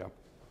polio.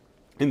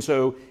 And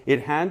so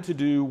it had to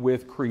do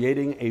with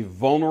creating a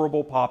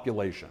vulnerable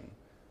population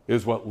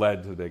is what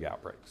led to the big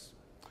outbreaks.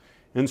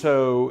 And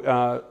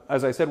so,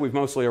 as I said, we've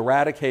mostly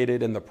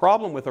eradicated, and the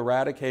problem with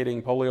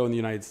eradicating polio in the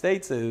United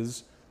States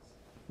is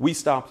we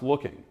stopped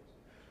looking.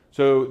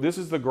 So this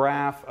is the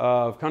graph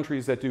of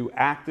countries that do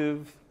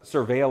active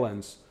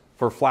surveillance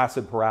for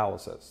flaccid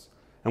paralysis.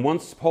 And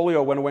once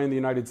polio went away in the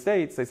United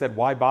States, they said,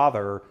 why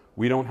bother?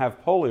 We don't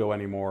have polio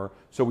anymore,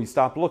 so we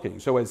stopped looking.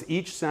 So as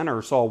each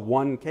center saw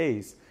one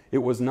case, it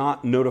was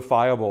not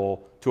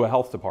notifiable to a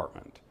health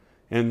department.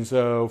 And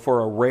so for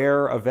a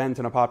rare event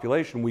in a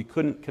population, we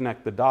couldn't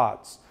connect the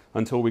dots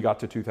until we got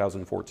to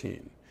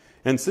 2014.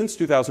 And since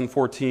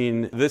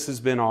 2014, this has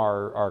been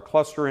our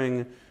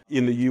clustering.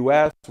 In the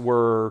US,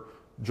 we're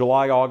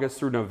July, August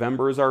through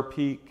November is our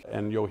peak,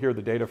 and you'll hear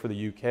the data for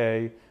the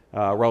UK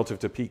relative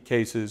to peak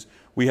cases.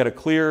 We had a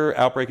clear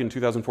outbreak in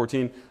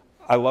 2014.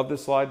 I love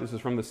this slide. This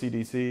is from the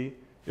CDC.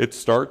 It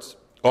starts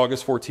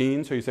August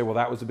 14, so you say, well,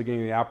 that was the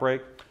beginning of the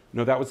outbreak.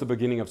 No, that was the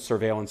beginning of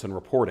surveillance and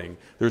reporting.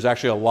 There's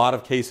actually a lot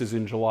of cases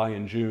in July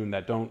and June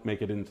that don't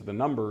make it into the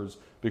numbers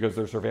because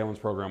their surveillance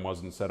program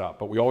wasn't set up.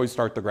 But we always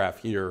start the graph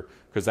here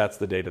because that's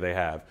the data they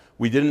have.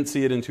 We didn't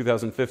see it in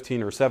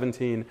 2015 or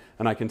 17,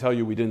 and I can tell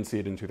you we didn't see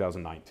it in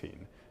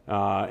 2019.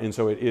 And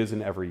so it is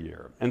in every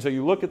year. And so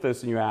you look at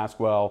this and you ask,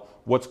 well,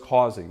 what's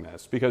causing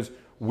this? Because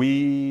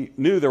we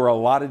knew there were a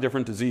lot of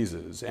different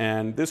diseases,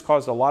 and this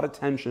caused a lot of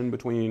tension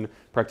between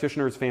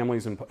practitioners,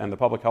 families, and the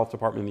public health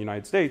department in the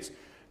United States,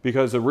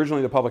 because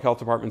originally the public health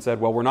department said,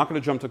 well, we're not going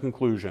to jump to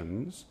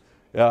conclusions.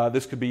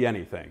 This could be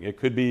anything. It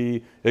could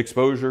be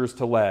exposures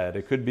to lead.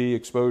 It could be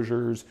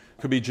exposures,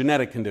 could be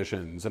genetic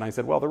conditions. And I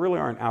said, well, there really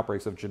aren't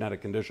outbreaks of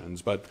genetic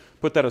conditions, but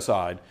put that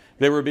aside.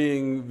 They were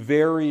being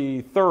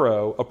very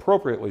thorough,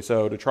 appropriately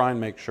so, to try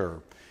and make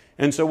sure.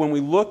 And so when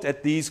we looked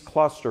at these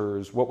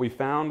clusters, what we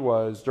found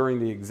was during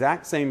the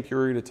exact same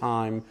period of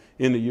time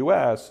in the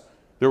US,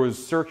 there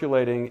was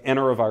circulating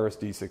enterovirus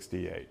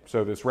D68.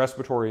 So this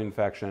respiratory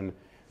infection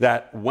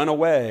that went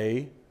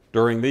away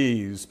during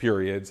these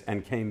periods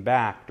and came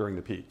back during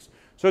the peaks.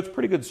 So it's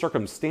pretty good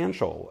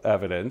circumstantial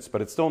evidence,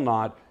 but it's still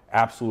not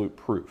absolute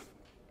proof.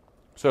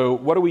 So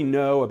what do we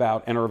know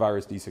about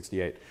enterovirus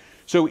D68?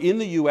 So in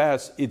the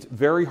U.S., it's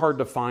very hard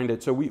to find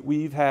it. So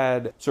we've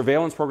had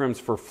surveillance programs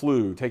for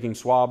flu, taking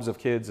swabs of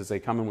kids as they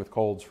come in with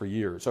colds for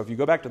years. So if you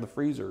go back to the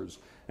freezers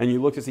and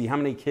you look to see how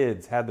many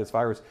kids had this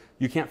virus,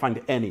 you can't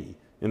find any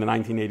in the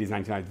 1980s,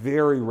 1990s.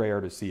 Very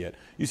rare to see it.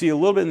 You see a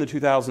little bit in the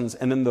 2000s,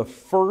 and then the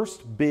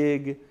first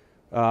big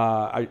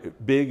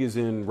is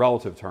in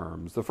relative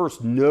terms, the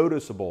first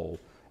noticeable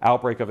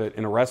outbreak of it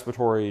in a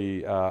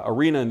respiratory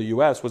arena in the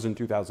U.S. was in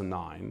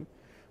 2009.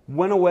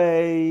 Went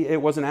away,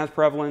 it wasn't as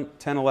prevalent,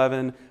 10,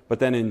 11, but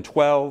then in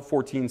 12,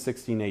 14,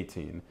 16,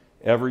 18,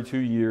 every 2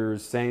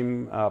 years,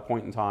 same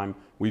point in time,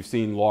 we've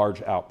seen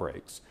large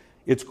outbreaks.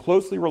 It's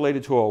closely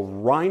related to a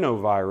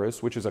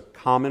rhinovirus, which is a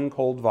common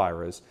cold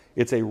virus.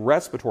 It's a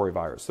respiratory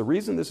virus. The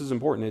reason this is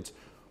important, it's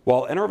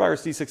while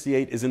enterovirus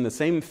D68 is in the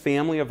same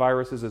family of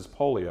viruses as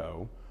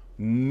polio,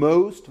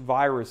 most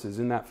viruses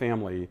in that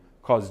family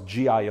cause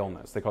GI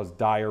illness. They cause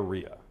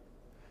diarrhea.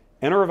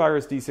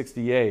 Enterovirus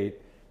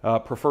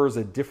D68 prefers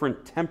a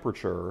different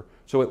temperature,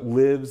 so it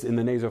lives in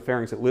the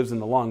nasopharynx, it lives in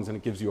the lungs, and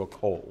it gives you a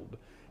cold.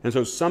 And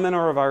so some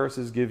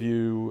enteroviruses give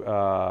you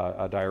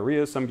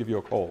diarrhea, some give you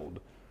a cold.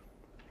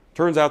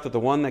 Turns out that the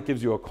one that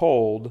gives you a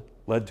cold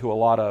led to a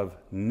lot of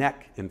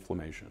neck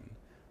inflammation.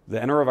 The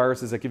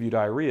enteroviruses that give you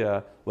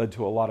diarrhea led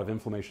to a lot of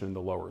inflammation in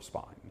the lower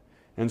spine.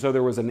 And so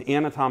there was an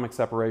anatomic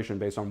separation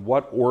based on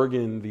what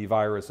organ the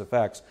virus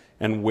affects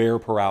and where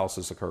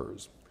paralysis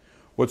occurs.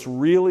 What's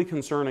really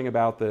concerning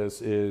about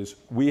this is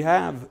we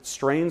have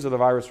strains of the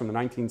virus from the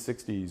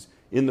 1960s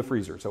in the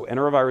freezer. So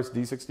enterovirus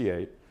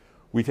D68,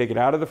 we take it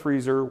out of the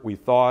freezer, we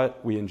thaw it,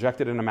 we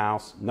inject it in a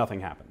mouse,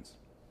 nothing happens.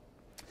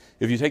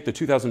 If you take the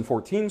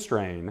 2014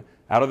 strain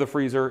out of the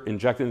freezer,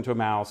 inject it into a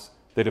mouse,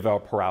 they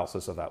develop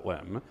paralysis of that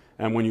limb.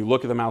 And when you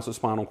look at the mouse's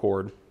spinal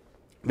cord,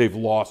 they've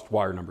lost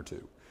wire number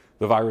 2.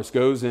 The virus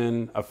goes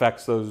in,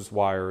 affects those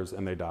wires,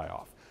 and they die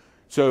off.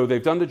 So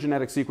they've done the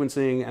genetic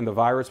sequencing, and the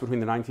virus between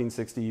the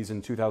 1960s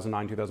and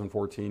 2009,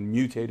 2014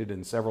 mutated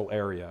in several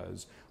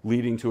areas,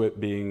 leading to it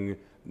being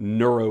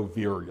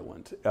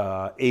neurovirulent,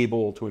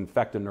 able to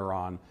infect a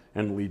neuron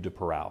and lead to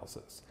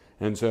paralysis.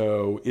 And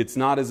so it's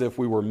not as if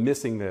we were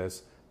missing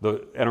this. The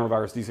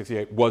enterovirus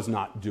D68 was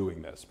not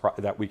doing this,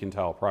 that we can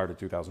tell, prior to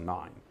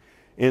 2009.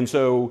 And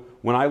so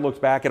when I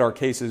looked back at our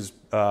cases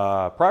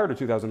prior to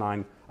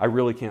 2009, I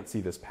really can't see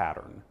this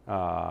pattern.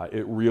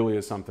 It really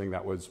is something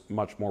that was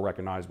much more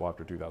recognizable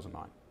after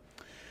 2009.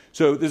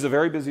 So this is a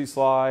very busy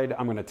slide.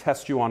 I'm going to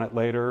test you on it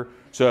later.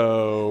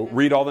 So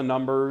read all the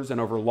numbers, and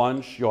over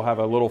lunch you'll have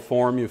a little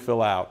form you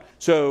fill out.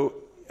 So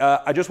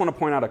I just want to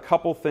point out a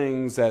couple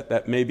things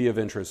that may be of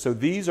interest. So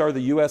these are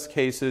the US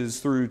cases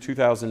through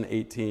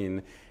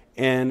 2018.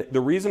 And the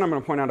reason I'm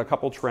going to point out a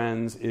couple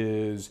trends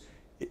is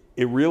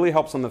it really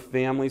helps on the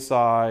family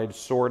side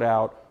sort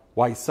out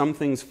why some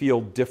things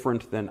feel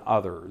different than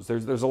others.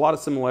 There's a lot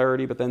of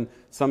similarity, but then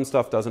some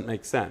stuff doesn't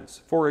make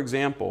sense. For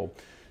example,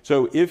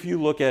 so if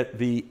you look at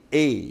the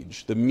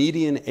age, the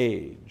median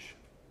age,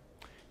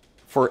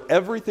 for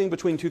everything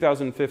between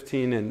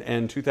 2015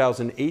 and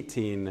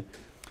 2018,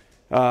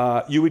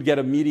 you would get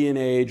a median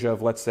age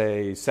of, let's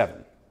say,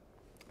 7.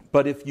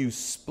 But if you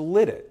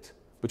split it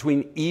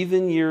between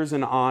even years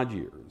and odd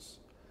years,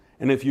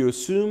 and if you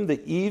assume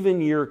the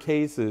even year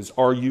cases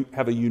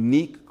have a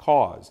unique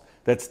cause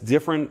that's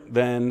different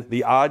than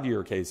the odd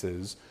year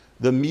cases,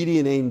 the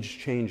median age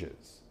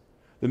changes.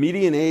 The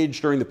median age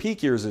during the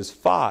peak years is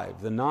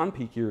 5. The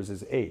non-peak years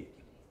is 8.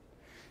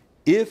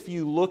 If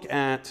you look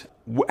at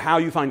how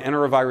you find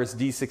enterovirus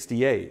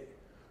D68,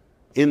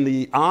 in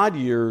the odd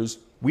years,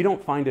 we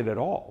don't find it at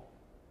all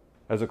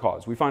as a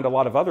cause. We find a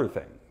lot of other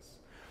things.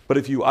 But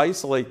if you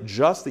isolate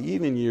just the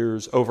even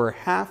years, over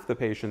half the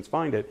patients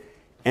find it.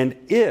 And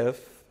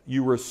if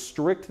you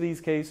restrict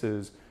these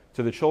cases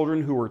to the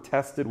children who were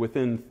tested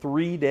within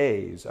 3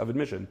 days of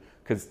admission,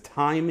 because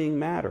timing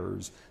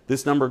matters,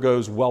 this number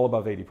goes well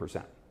above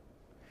 80%.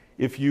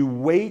 If you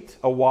wait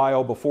a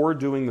while before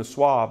doing the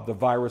swab, the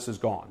virus is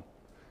gone.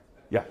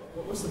 Yeah?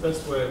 What's the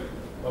best way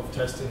of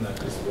testing that?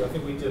 Because I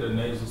think we did a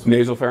nasal swab.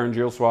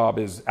 Nasopharyngeal swab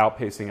is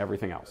outpacing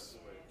everything else.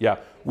 Yeah.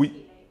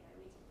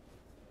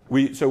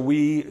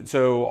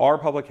 So our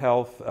public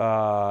health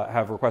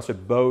have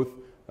requested both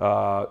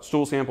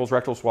stool samples,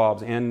 rectal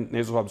swabs, and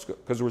nasal swabs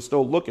because we're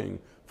still looking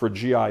for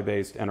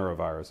GI-based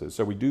enteroviruses.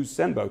 So we do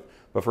send both,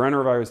 but for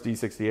enterovirus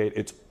D68,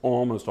 it's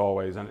almost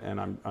always, and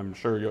I'm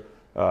sure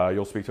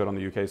you'll speak to it on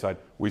the UK side,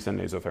 we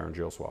send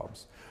nasopharyngeal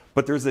swabs.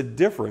 But there's a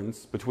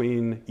difference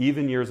between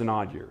even years and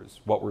odd years,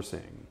 what we're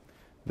seeing.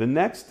 The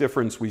next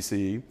difference we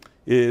see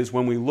is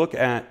when we look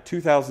at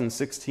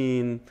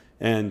 2016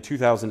 and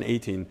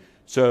 2018.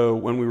 So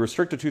when we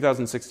restrict to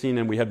 2016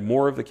 and we had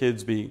more of the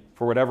kids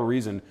for whatever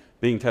reason,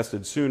 being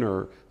tested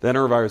sooner, the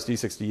enterovirus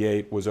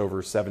D68 was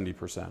over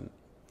 70%.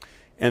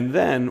 And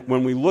then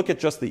when we look at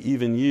just the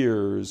even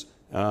years,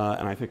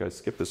 and I think I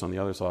skipped this on the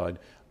other slide,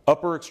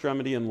 upper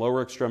extremity and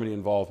lower extremity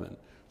involvement.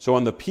 So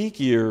on the peak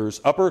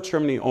years, upper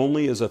extremity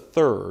only is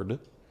 1/3.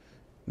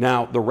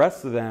 Now the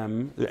rest of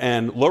them,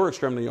 and lower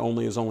extremity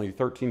only is only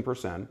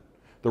 13%.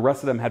 The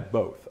rest of them had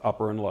both,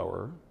 upper and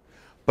lower.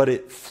 but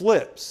it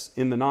flips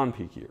in the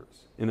non-peak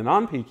years. In the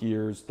non-peak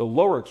years, the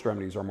lower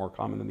extremities are more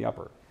common than the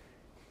upper.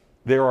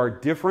 There are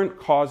different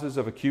causes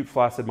of acute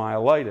flaccid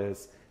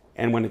myelitis,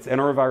 and when it's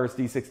enterovirus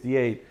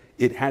D68,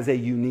 it has a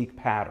unique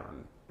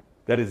pattern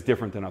that is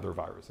different than other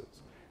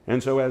viruses.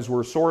 And so as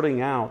we're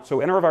sorting out, so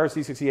enterovirus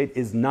D68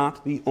 is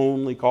not the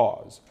only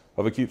cause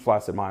of acute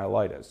flaccid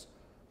myelitis.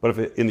 But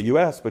in the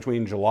US,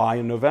 between July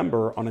and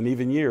November, on an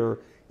even year,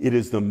 it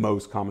is the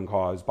most common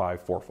cause by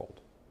fourfold.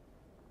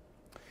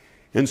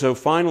 And so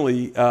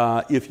finally,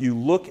 if you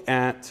look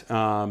at,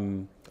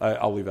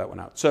 I'll leave that one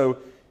out. So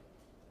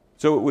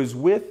it was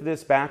with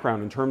this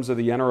background in terms of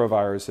the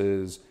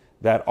enteroviruses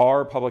that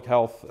our public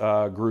health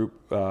group,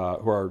 who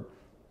are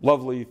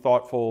lovely,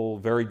 thoughtful,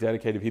 very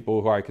dedicated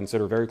people who I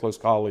consider very close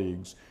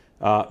colleagues,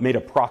 made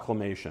a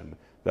proclamation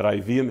that I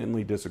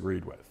vehemently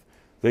disagreed with.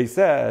 They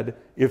said,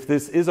 if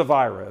this is a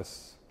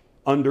virus,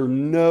 under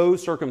no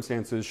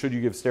circumstances should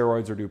you give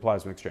steroids or do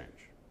plasma exchange.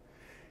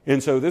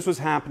 And so this was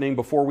happening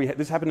before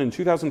this happened in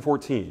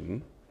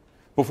 2014,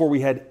 before we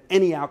had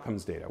any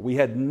outcomes data. We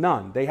had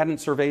none. They hadn't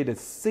surveyed a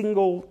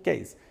single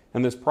case,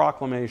 and this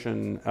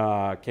proclamation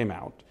came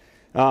out.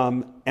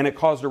 And it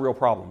caused a real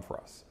problem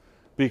for us.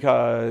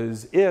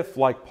 Because if,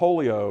 like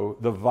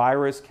polio, the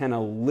virus can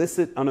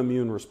elicit an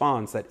immune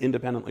response that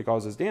independently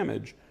causes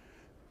damage,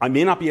 I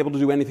may not be able to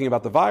do anything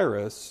about the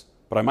virus,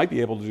 but I might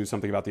be able to do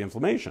something about the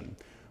inflammation.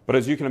 But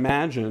as you can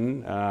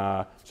imagine,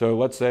 so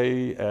let's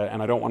say,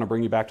 and I don't want to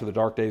bring you back to the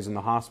dark days in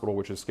the hospital,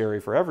 which is scary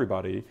for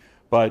everybody,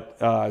 but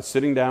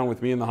sitting down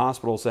with me in the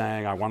hospital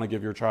saying, I want to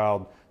give your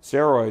child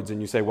steroids, and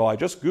you say, well, I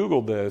just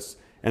Googled this,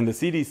 and the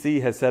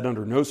CDC has said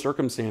under no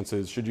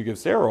circumstances should you give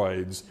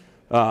steroids,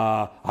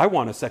 I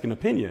want a second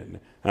opinion.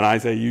 And I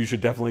say, you should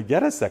definitely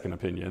get a second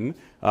opinion,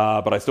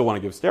 but I still want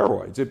to give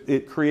steroids.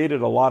 It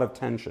created a lot of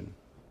tension.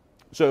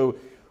 So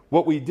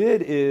what we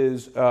did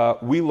is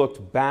we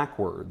looked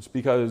backwards,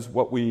 because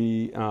what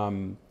we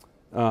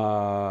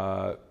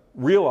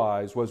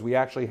realized was we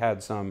actually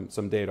had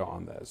some data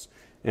on this.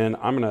 And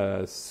I'm going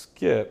to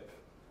skip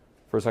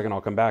for a second,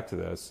 I'll come back to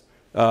this,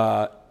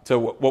 to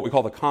what we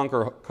call the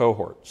Conquer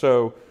cohort.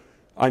 So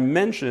I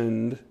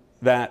mentioned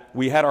that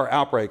we had our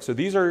outbreak. So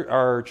these are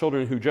our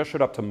children who just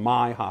showed up to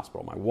my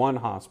hospital, my one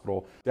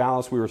hospital.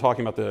 Dallas, we were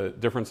talking about the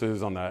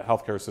differences on the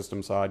healthcare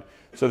system side.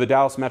 So the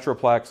Dallas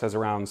Metroplex has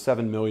around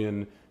 7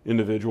 million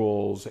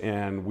individuals,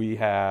 and we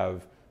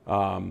have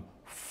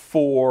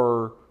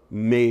 4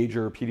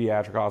 major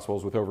pediatric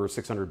hospitals with over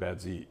 600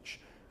 beds each.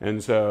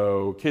 And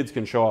so kids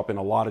can show up in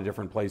a lot of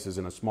different places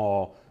in a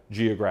small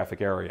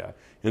geographic area.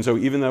 And so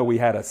even though we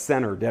had a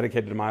center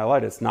dedicated to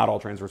myelitis, not all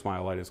transverse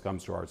myelitis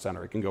comes to our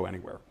center. It can go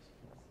anywhere.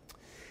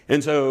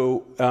 And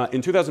so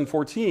in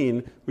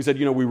 2014, we said,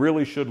 we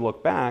really should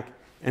look back.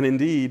 And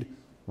indeed,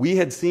 we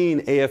had seen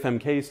AFM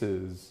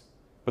cases,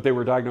 but they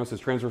were diagnosed as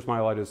transverse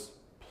myelitis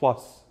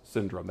plus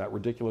syndrome, that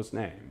ridiculous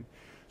name.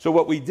 So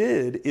what we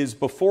did is,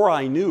 before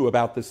I knew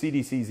about the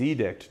CDC's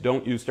edict,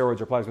 don't use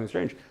steroids or plasma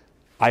exchange,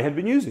 I had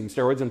been using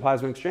steroids and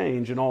plasma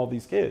exchange in all of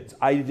these kids.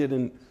 I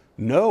didn't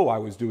know I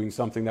was doing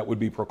something that would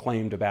be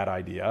proclaimed a bad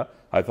idea.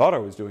 I thought I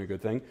was doing a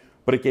good thing.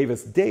 But it gave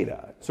us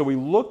data. So we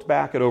looked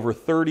back at over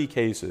 30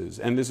 cases,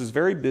 and this is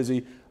very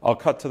busy. I'll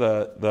cut to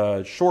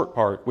the short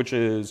part, which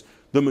is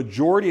the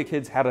majority of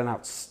kids had an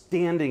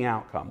outstanding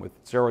outcome with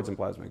steroids and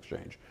plasma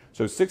exchange.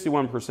 So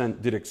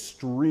 61% did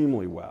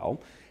extremely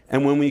well.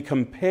 And when we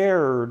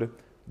compared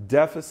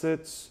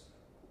deficits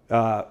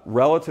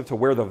relative to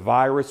where the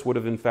virus would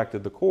have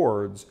infected the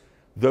cords,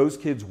 those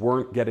kids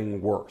weren't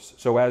getting worse.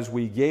 So as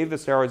we gave the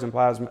steroids and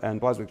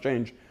plasma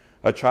exchange,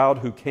 a child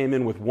who came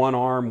in with one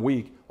arm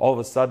weak all of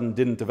a sudden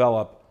didn't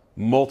develop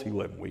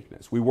multi-limb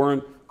weakness. We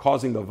weren't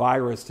causing the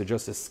virus to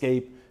just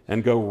escape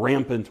and go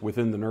rampant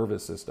within the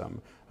nervous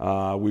system.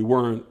 We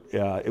weren't,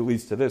 at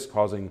least to this,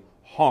 causing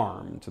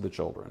harm to the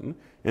children.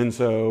 And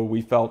so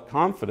we felt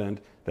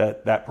confident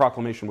that that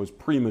proclamation was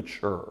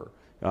premature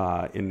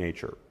in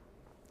nature.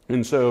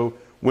 And so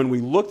when we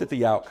looked at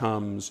the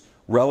outcomes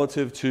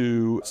relative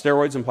to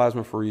steroids and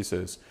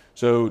plasmapheresis,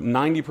 so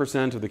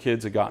 90% of the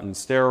kids had gotten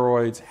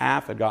steroids,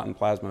 half had gotten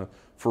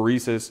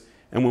plasmapheresis,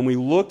 and when we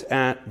looked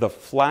at the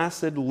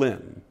flaccid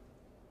limb,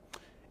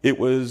 it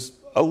was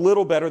a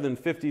little better than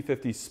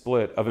 50-50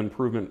 split of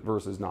improvement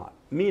versus not,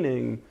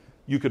 meaning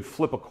you could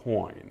flip a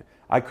coin.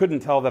 I couldn't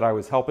tell that I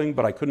was helping,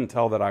 but I couldn't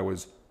tell that I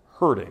was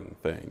hurting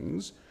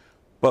things.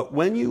 But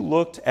when you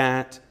looked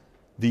at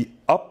the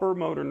upper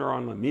motor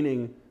neuron limb,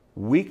 meaning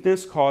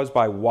weakness caused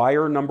by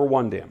wire number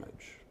 1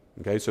 damage,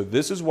 okay, so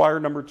this is wire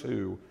number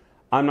 2,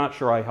 I'm not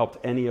sure I helped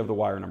any of the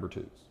wire number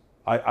 2s.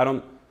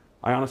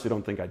 I honestly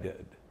don't think I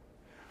did.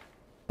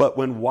 But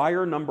when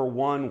wire number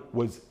 1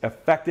 was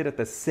affected at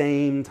the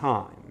same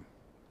time,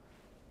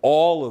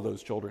 all of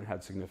those children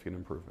had significant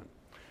improvement.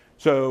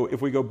 So if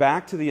we go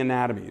back to the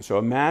anatomy, so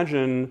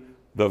imagine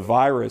the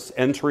virus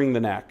entering the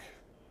neck,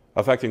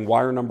 affecting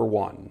wire number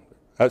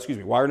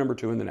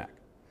 2 in the neck.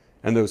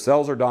 And those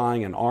cells are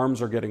dying and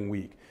arms are getting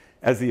weak.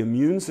 As the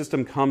immune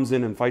system comes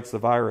in and fights the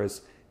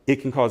virus, it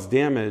can cause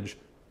damage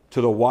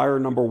to the wire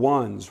number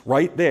ones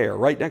right there,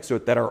 right next to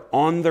it, that are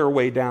on their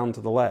way down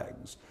to the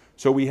legs.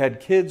 So we had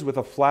kids with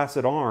a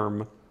flaccid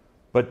arm,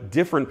 but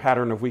different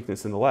pattern of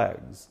weakness in the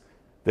legs.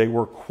 They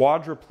were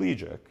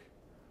quadriplegic,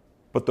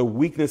 but the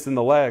weakness in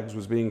the legs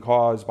was being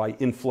caused by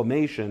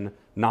inflammation,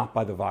 not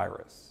by the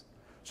virus.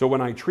 So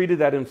when I treated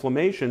that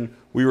inflammation,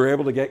 we were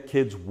able to get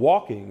kids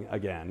walking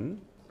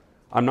again.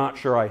 I'm not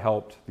sure I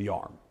helped the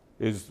arm,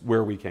 is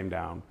where we came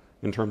down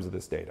in terms of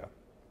this data.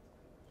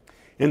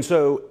 And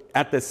so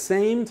at the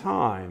same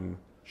time,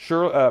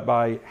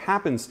 by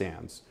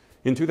happenstance,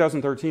 in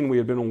 2013, we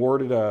had been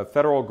awarded a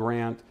federal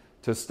grant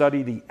to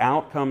study the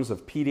outcomes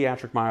of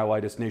pediatric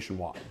myelitis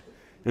nationwide.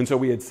 And so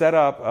we had set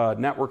up a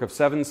network of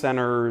 7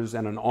 centers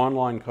and an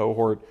online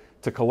cohort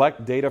to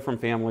collect data from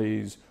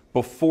families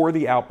before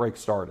the outbreak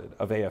started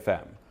of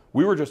AFM.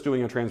 We were just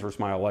doing a transverse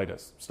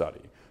myelitis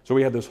study. So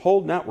we had this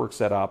whole network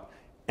set up,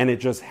 and it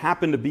just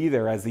happened to be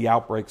there as the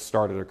outbreaks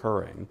started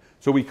occurring.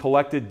 So we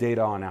collected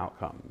data on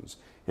outcomes.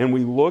 And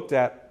we looked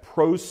at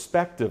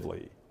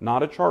prospectively,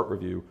 not a chart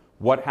review,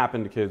 what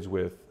happened to kids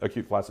with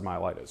acute flaccid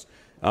myelitis.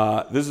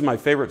 This is my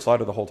favorite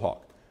slide of the whole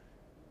talk.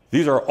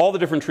 These are all the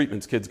different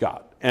treatments kids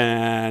got.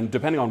 And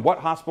depending on what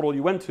hospital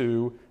you went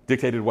to,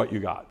 dictated what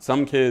you got.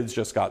 Some kids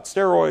just got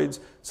steroids,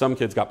 some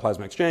kids got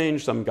plasma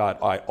exchange, some got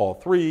all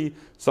 3,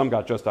 some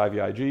got just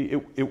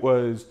IVIG. It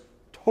was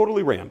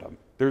totally random.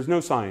 There's no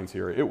science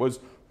here. It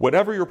was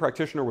whatever your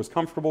practitioner was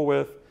comfortable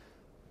with,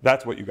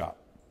 that's what you got.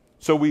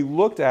 So we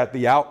looked at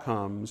the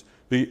outcomes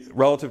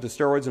relative to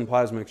steroids and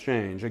plasma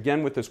exchange,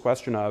 again with this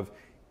question of,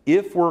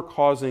 if we're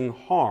causing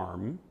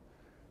harm,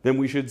 then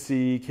we should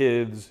see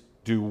kids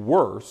do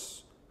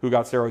worse who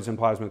got steroids and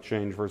plasma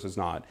exchange versus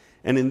not.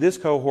 And in this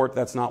cohort,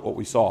 that's not what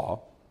we saw.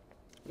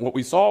 What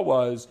we saw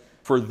was,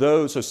 for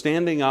those, so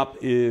standing up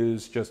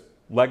is just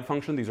leg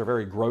function. These are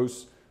very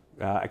gross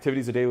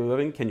activities of daily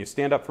living. Can you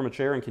stand up from a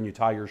chair and can you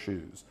tie your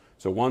shoes?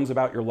 So one's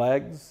about your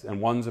legs and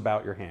one's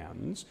about your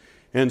hands.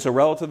 And so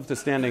relative to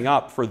standing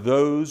up, for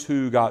those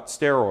who got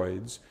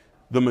steroids,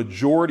 the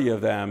majority of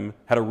them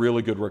had a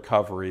really good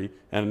recovery,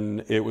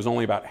 and it was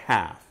only about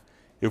half.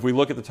 If we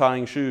look at the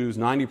tying shoes,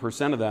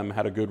 90% of them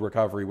had a good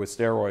recovery with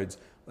steroids,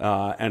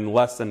 and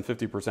less than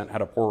 50%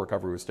 had a poor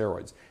recovery with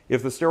steroids.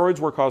 If the steroids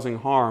were causing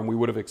harm, we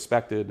would have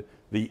expected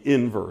the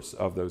inverse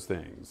of those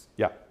things.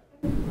 Yeah?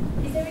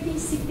 Is there any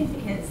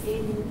significance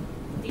in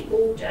the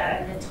order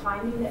and the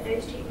timing that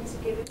those treatments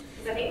are given?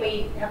 Because I think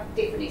we have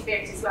different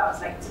experiences as well.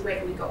 It's like to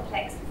whether we got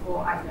Plex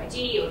before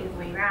IVIG or the other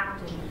way around.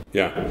 And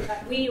Yeah.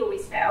 like we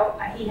always felt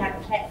like he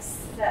had Plex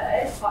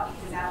third, partly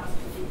because our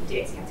hospital didn't do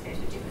it, so he had to go to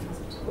a different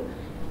hospital.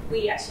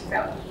 We actually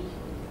felt he'd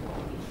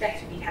be better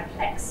if he had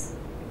Plex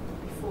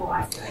before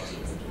IVIG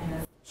was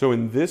a So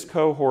in this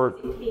cohort,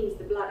 It cleans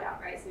the blood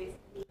out, right? So it's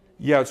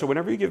yeah, so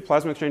whenever you give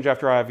plasma exchange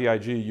after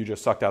IVIG, you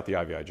just sucked out the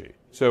IVIG.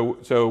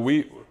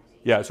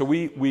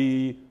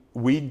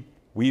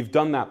 We've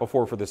done that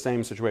before for the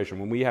same situation.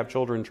 When we have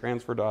children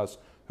transferred to us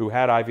who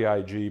had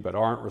IVIG but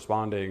aren't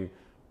responding,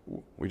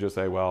 we just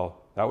say, well,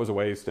 that was a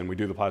waste, and we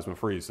do the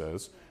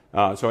plasmapheresis.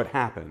 So it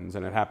happens,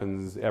 and it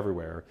happens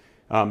everywhere.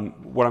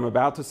 What I'm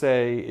about to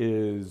say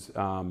is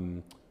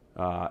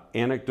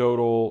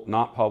anecdotal,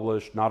 not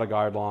published, not a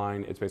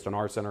guideline. It's based on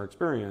our center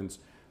experience.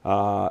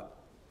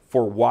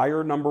 For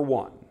wire number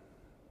 1,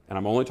 and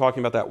I'm only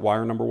talking about that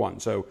wire number 1,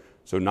 so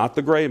not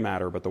the gray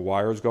matter, but the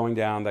wires going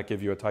down that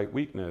give you a tight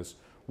weakness,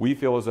 we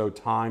feel as though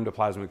time to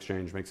plasma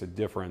exchange makes a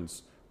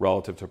difference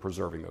relative to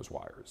preserving those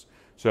wires.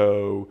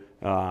 So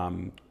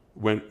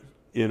when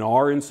in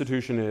our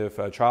institution, if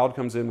a child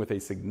comes in with a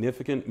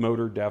significant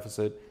motor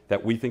deficit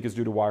that we think is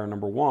due to wire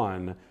number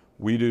 1,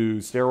 we do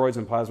steroids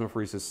and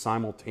plasmapheresis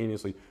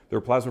simultaneously.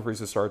 Their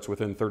plasmapheresis starts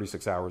within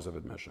 36 hours of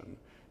admission.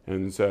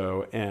 And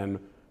so,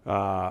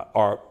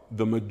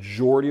 the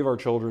majority of our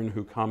children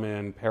who come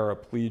in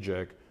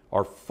paraplegic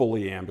are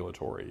fully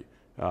ambulatory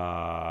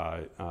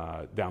down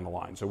the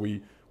line. So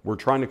we're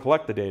trying to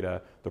collect the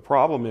data. The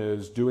problem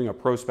is doing a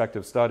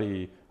prospective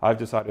study, I've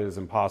decided is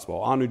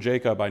impossible. Anu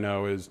Jacob, I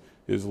know, is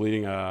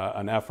leading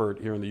an effort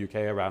here in the UK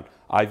around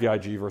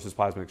IVIG versus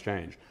plasma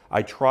exchange.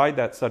 I tried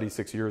that study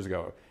 6 years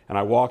ago, and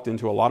I walked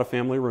into a lot of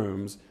family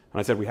rooms, and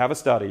I said, we have a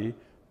study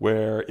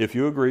where if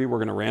you agree,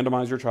 we're going to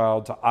randomize your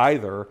child to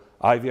either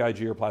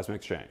IVIG or plasma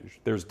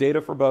exchange. There's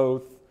data for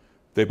both.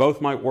 They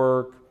both might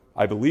work.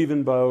 I believe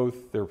in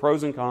both. There are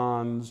pros and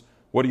cons.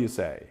 What do you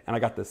say? And I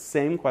got the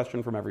same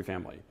question from every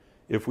family.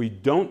 If we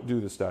don't do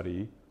the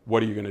study,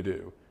 what are you going to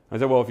do? I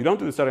said, well, if you don't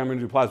do the study, I'm going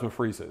to do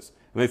plasmapheresis.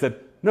 And they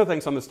said, no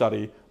thanks on the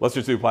study. Let's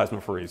just do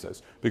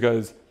plasmapheresis.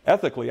 Because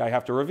ethically, I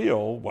have to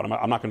reveal what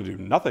I'm not going to do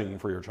nothing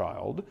for your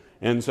child.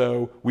 And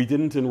so we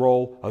didn't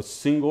enroll a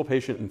single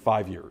patient in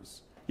 5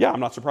 years. Yeah, I'm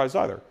not surprised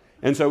either.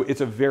 And so it's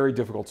a very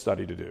difficult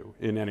study to do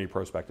in any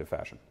prospective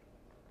fashion.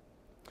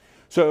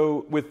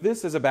 So with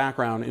this as a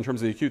background in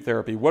terms of the acute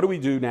therapy, what do we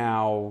do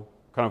now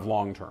kind of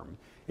long term?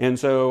 And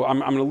so I'm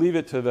going to leave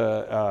it to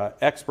the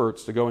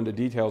experts to go into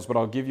details, but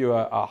I'll give you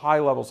a high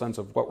level sense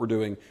of what we're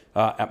doing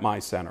at my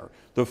center.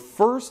 The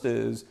first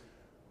is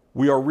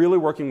we are really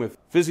working with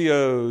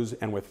physios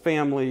and with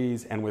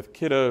families and with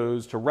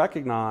kiddos to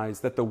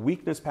recognize that the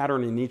weakness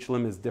pattern in each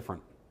limb is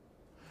different.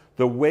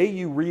 The way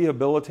you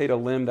rehabilitate a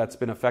limb that's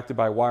been affected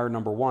by wire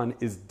number 1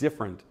 is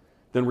different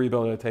than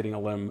rehabilitating a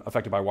limb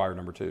affected by wire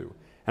number 2.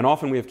 And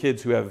often we have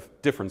kids who have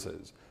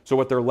differences. So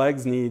what their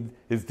legs need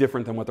is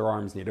different than what their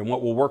arms need. And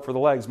what will work for the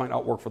legs might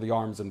not work for the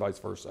arms and vice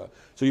versa.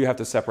 So you have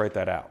to separate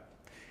that out.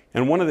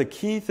 And one of the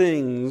key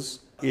things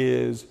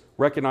is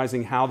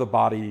recognizing how the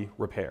body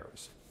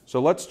repairs.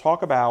 So let's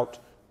talk about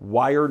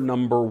wire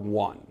number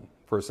 1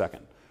 for a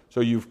second. So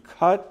you've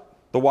cut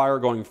the wire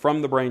going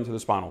from the brain to the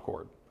spinal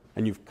cord,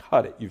 and you've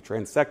cut it, you've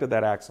transected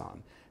that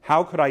axon.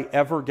 How could I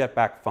ever get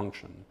back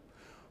function?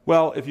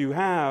 Well, if you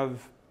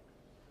have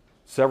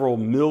several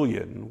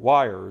million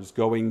wires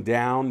going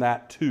down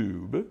that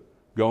tube,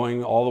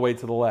 going all the way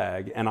to the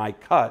leg, and I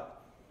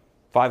cut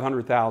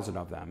 500,000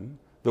 of them,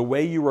 the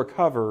way you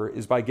recover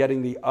is by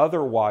getting the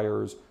other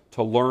wires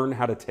to learn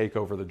how to take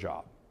over the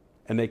job.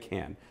 And they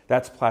can.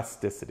 That's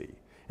plasticity.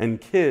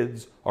 And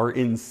kids are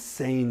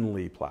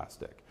insanely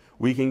plastic.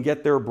 We can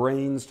get their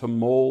brains to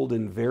mold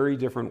in very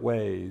different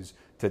ways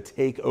to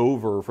take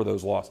over for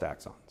those lost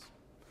axons.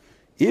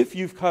 If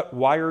you've cut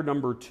wire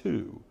number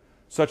 2,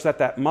 such that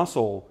that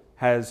muscle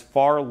has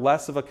far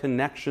less of a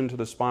connection to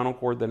the spinal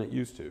cord than it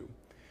used to,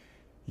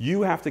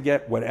 you have to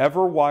get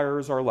whatever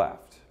wires are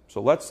left.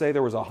 So let's say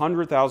there was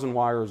 100,000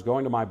 wires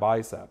going to my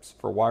biceps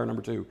for wire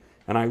number 2,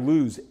 and I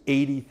lose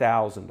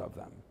 80,000 of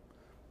them.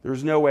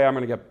 There's no way I'm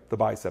going to get the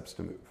biceps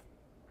to move.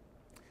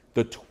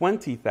 The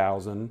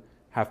 20,000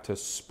 have to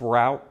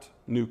sprout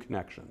new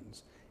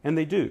connections, and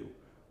they do.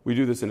 We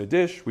do this in a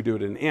dish, we do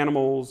it in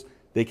animals,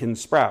 they can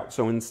sprout.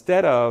 So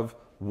instead of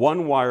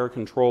one wire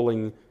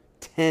controlling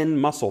 10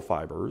 muscle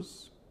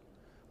fibers,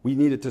 we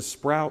need it to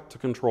sprout to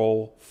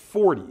control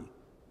 40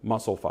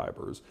 muscle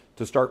fibers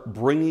to start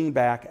bringing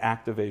back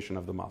activation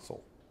of the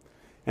muscle.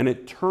 And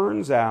it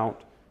turns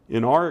out,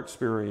 in our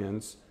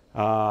experience,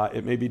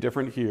 it may be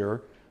different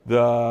here,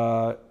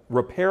 the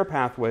repair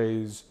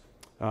pathways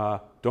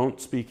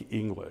don't speak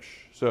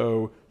English.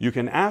 So you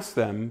can ask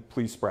them,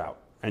 please sprout.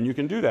 And you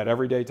can do that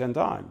every day 10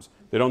 times.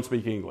 They don't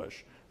speak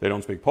English. They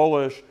don't speak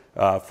Polish.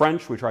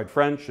 French, we tried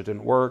French, it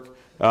didn't work.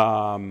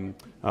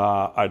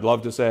 I'd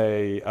love to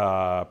say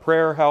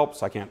prayer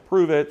helps, I can't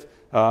prove it.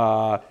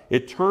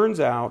 It turns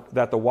out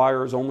that the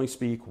wires only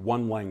speak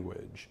one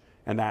language,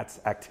 and that's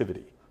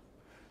activity.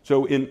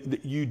 So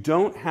you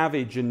don't have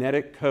a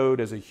genetic code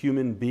as a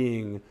human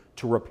being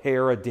to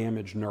repair a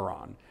damaged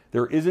neuron.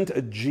 There isn't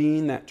a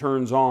gene that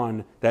turns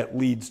on that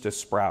leads to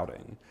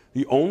sprouting.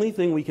 The only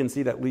thing we can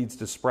see that leads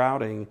to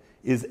sprouting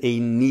is a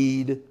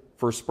need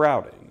for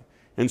sprouting.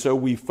 And so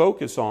we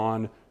focus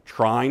on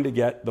trying to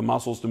get the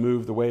muscles to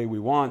move the way we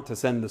want to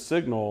send the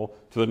signal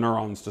to the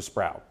neurons to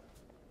sprout.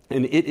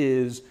 And it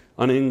is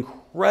an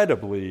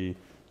incredibly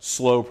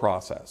slow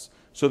process.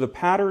 So the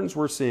patterns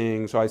we're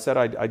seeing, so I said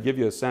I'd give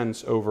you a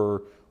sense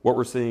over what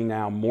we're seeing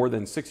now more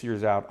than 6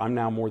 years out. I'm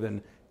now more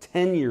than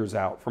 10 years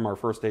out from our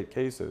first 8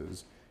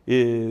 cases,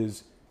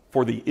 is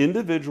for the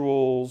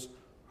individuals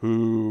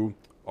who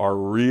are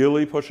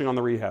really pushing on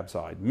the rehab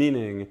side,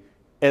 meaning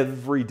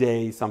every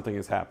day something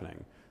is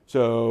happening.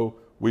 So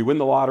we win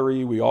the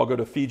lottery, we all go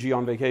to Fiji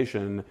on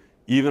vacation.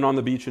 Even on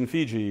the beach in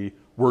Fiji,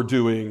 we're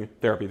doing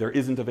therapy. There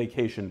isn't a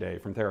vacation day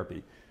from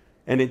therapy.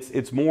 And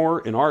it's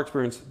more, in our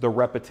experience, the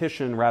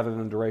repetition rather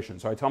than duration.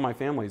 So I tell my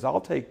families,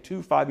 I'll take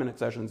 2 5-minute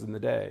sessions in the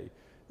day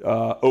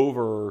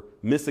over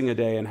missing a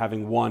day and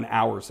having 1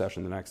 hour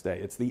session the next day.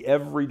 It's the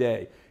every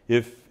day.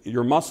 If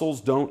your muscles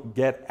don't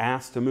get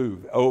asked to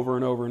move over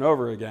and over and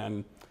over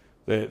again,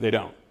 they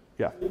don't.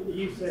 Yeah.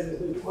 You said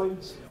it's a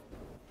time scale.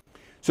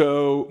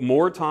 So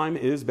more time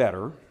is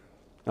better,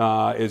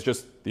 is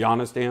just the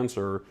honest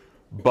answer,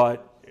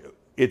 but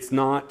it's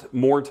not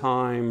more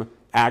time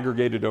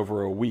aggregated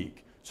over a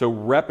week. So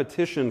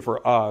repetition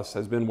for us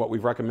has been what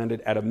we've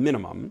recommended at a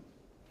minimum,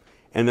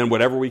 and then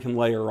whatever we can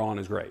layer on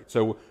is great.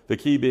 So the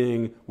key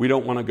being, we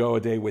don't want to go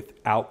a day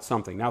without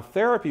something. Now,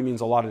 therapy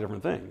means a lot of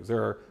different things.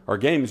 There are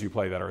games you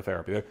play that are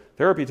therapy.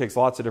 Therapy takes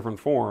lots of different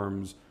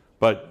forms,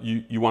 but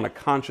you want to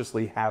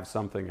consciously have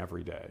something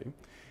every day.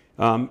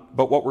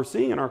 But what we're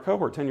seeing in our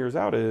cohort 10 years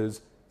out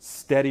is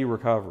steady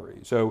recovery.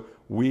 So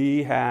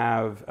we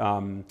have,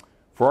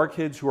 for our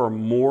kids who are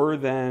more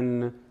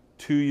than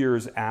 2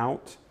 years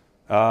out,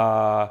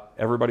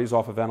 everybody's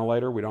off a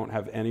ventilator. We don't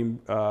have any,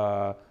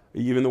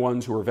 even the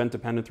ones who are vent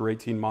dependent through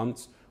 18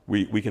 months,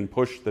 we can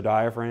push the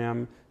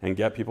diaphragm and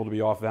get people to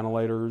be off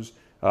ventilators.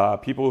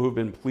 People who've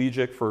been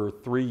plegic for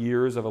 3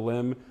 years of a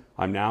limb,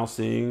 I'm now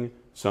seeing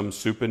some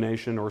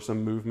supination or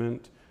some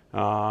movement.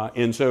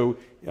 And so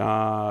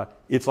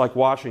it's like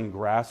watching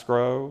grass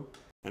grow.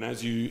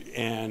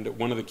 And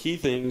one of the key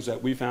things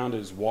that we found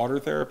is water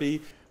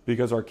therapy,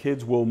 because our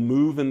kids will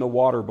move in the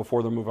water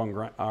before they move on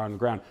the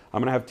ground. I'm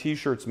going to have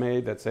T-shirts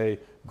made that say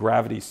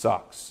 "Gravity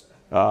sucks,"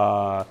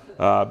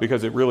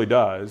 because it really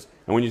does.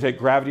 And when you take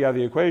gravity out of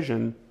the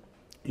equation,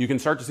 you can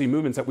start to see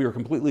movements that we were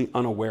completely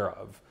unaware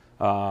of.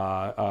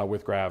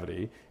 with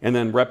gravity, and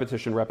then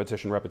repetition,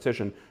 repetition,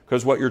 repetition,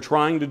 because what you're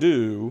trying to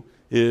do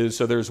is,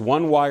 so there's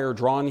one wire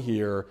drawn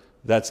here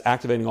that's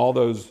activating all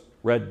those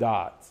red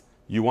dots.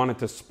 You want it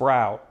to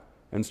sprout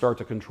and start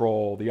to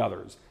control the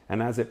others.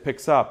 And as it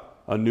picks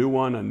up a new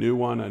one, a new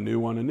one, a new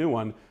one, a new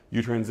one,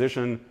 you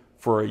transition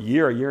for a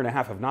year and a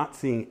half of not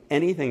seeing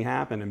anything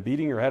happen and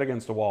beating your head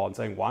against a wall and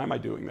saying, why am I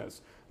doing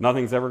this?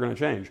 Nothing's ever going to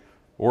change.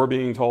 Or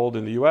being told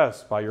in the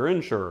US by your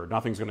insurer,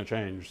 nothing's going to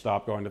change,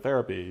 stop going to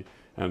therapy.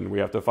 And we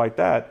have to fight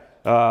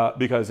that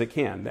because it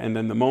can. And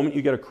then the moment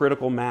you get a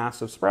critical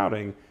mass of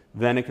sprouting,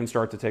 then it can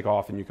start to take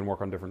off and you can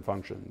work on different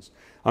functions.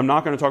 I'm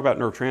not going to talk about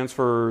nerve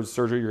transfers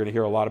surgery. You're going to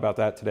hear a lot about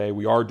that today.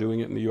 We are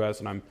doing it in the US,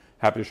 and I'm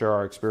happy to share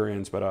our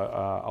experience, but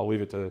I'll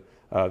leave it to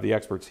the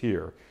experts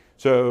here.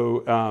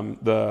 So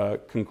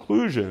the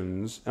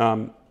conclusions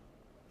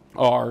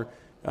are,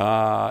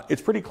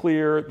 it's pretty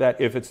clear that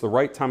if it's the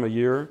right time of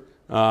year,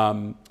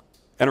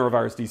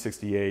 enterovirus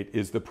D68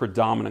 is the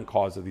predominant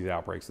cause of these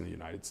outbreaks in the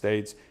United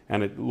States,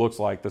 and it looks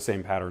like the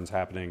same patterns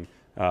happening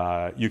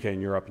UK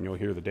and Europe, and you'll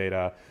hear the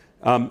data.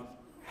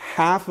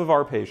 Half of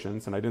our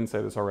patients, and I didn't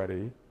say this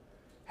already,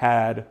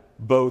 had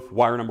both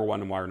wire number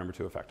 1 and wire number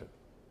 2 affected.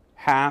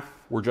 Half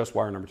were just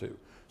wire number 2.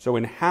 So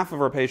in half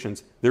of our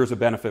patients, there's a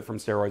benefit from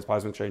steroids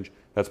plasma exchange.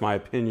 That's my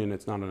opinion.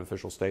 It's not an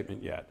official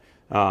statement yet.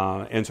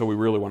 And so we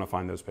really want to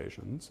find those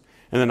patients.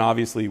 And then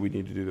obviously we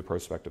need to do the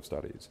prospective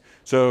studies.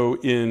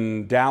 So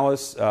in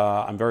Dallas,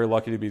 I'm very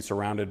lucky to be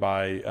surrounded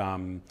by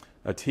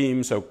a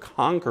team. So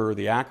CONQUER,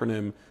 the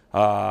acronym,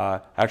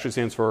 actually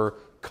stands for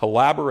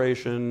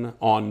Collaboration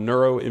on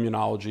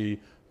Neuroimmunology,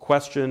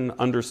 Question,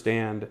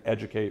 Understand,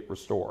 Educate,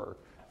 Restore.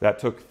 That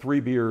took 3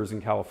 beers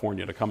in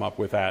California to come up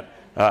with that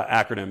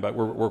acronym, but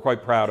we're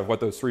quite proud of what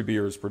those 3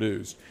 beers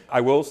produced.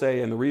 I will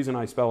say, and the reason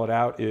I spell it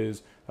out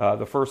is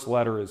the first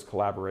letter is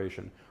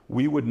collaboration.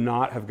 We would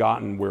not have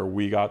gotten where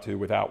we got to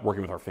without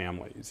working with our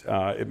families.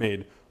 It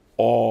made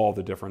all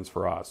the difference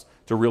for us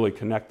to really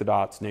connect the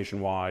dots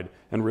nationwide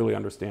and really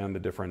understand the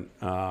different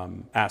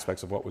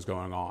aspects of what was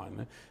going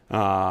on.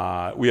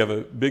 We have a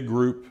big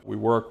group. We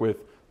work with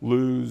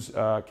Lou's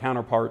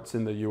counterparts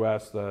in the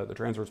U.S., the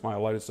Transverse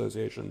Myelitis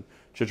Association,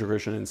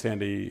 Chichikrishan and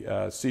Sandy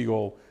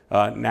Siegel,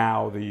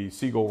 now the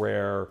Siegel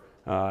Rare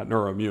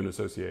Neuroimmune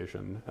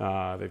Association.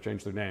 They've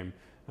changed their name.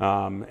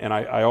 And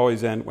I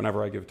always end,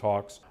 whenever I give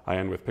talks, I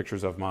end with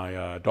pictures of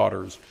my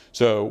daughters.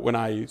 So when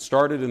I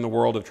started in the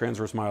world of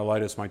transverse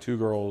myelitis, my 2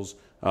 girls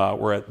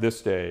were at this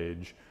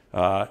stage.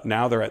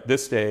 Now they're at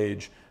this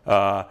stage,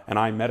 and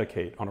I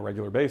medicate on a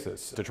regular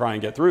basis to try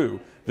and get through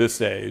this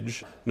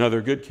stage. No,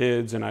 they're good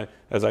kids, and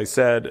as I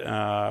said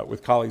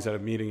with colleagues at a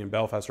meeting in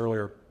Belfast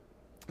earlier,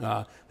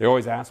 they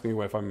always ask me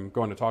if I'm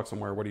going to talk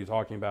somewhere, what are you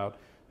talking about?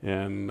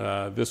 And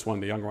this one,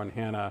 the younger one,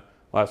 Hannah,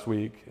 last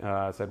week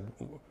said,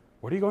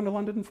 what are you going to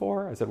London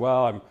for? I said,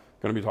 well, I'm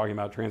going to be talking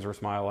about transverse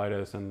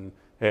myelitis and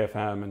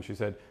AFM. And she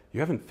said,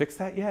 you haven't fixed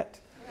that yet?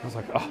 I was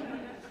like, oh,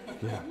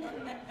 yeah.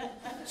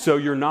 So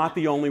you're not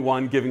the only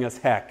one giving us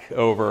heck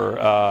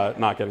over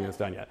not getting this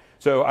done yet.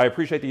 So I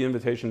appreciate the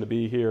invitation to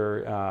be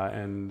here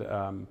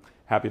and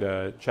happy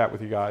to chat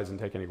with you guys and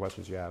take any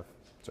questions you have.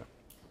 So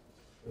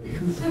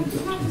can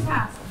I just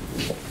ask,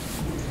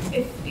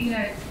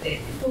 if it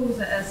falls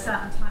at a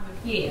certain time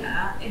of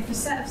year, if a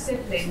set of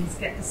siblings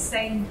get the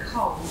same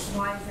cold,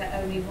 why is there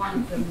only one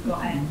of them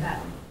got AFM?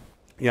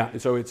 Yeah,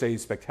 so it's a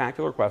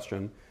spectacular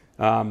question.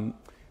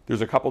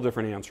 There's a couple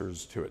different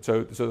answers to it.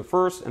 So the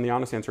first and the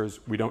honest answer is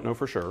we don't know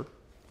for sure.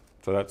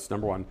 So that's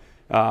number one.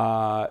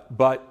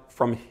 But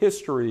from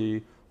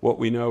history, what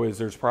we know is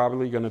there's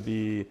probably going to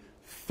be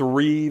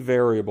 3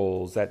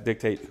 variables that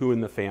dictate who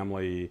in the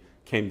family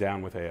came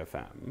down with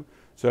AFM.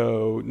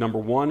 So number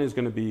 1 is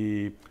going to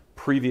be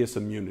previous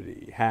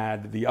immunity.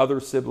 Had the other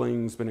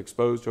siblings been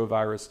exposed to a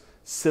virus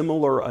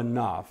similar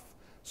enough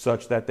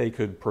such that they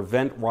could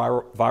prevent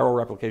viral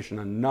replication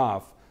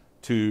enough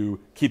to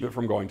keep it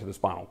from going to the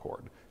spinal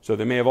cord. So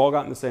they may have all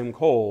gotten the same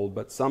cold,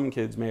 but some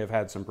kids may have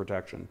had some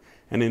protection.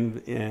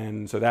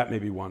 And so that may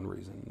be one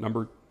reason.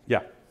 Yeah?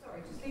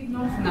 Sorry, just leading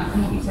on from that,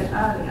 from what you said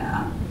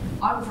earlier,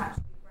 I was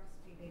actually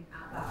breastfeeding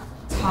at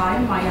that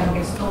time, my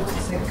youngest daughter,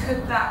 so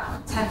could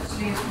that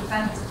potentially have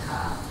prevented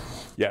her?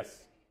 Yes.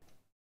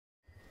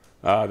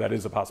 That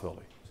is a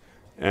possibility.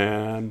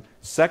 And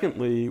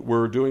secondly,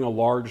 we're doing a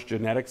large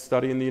genetic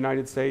study in the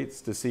United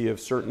States to see if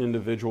certain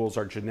individuals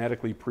are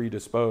genetically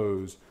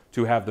predisposed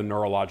to have the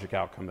neurologic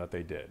outcome that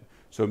they did.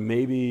 So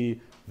maybe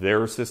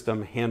their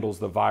system handles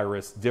the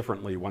virus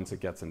differently once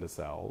it gets into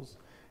cells.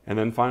 And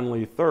then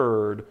finally,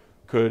 third,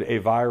 could a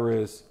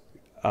virus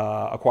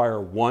acquire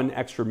one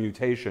extra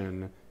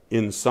mutation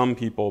in some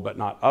people but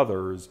not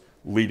others,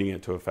 leading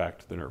it to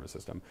affect the nervous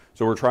system?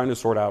 So we're trying to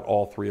sort out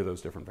all 3 of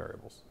those different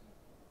variables.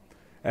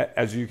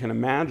 As you can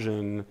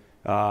imagine,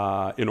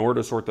 in order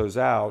to sort those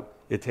out,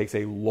 it takes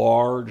a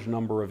large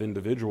number of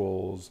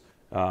individuals,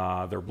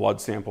 their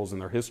blood samples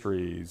and their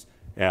histories,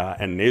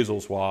 and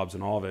nasal swabs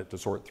and all of it to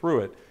sort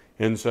through it.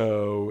 And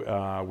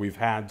so we've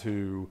had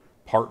to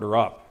partner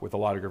up with a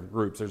lot of different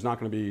groups. There's not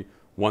going to be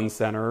one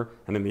center,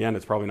 and in the end,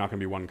 it's probably not going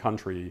to be one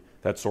country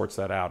that sorts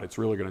that out. It's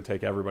really going to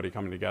take everybody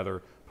coming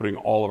together, putting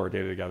all of our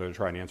data together to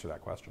try and answer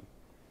that question.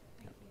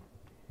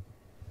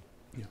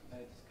 Just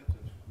a couple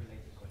of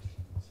related questions.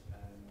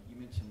 You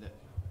mentioned that.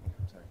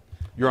 Sorry.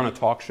 You're on a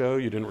talk show.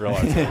 You didn't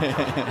realize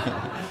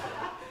that.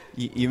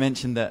 You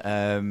mentioned that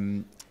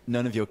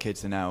none of your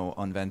kids are now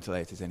on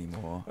ventilators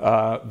anymore.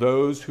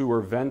 Those who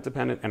were vent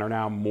dependent and are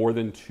now more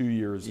than 2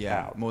 years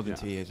out. More than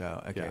 2 years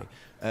out. Okay.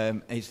 Yeah.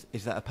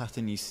 Is that a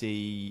pattern you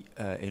see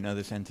in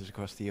other centres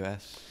across the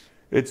US?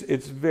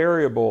 It's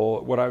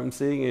variable. What I'm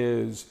seeing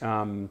is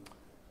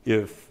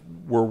if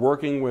we're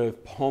working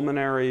with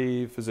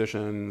pulmonary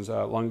physicians,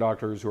 lung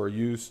doctors who are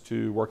used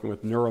to working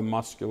with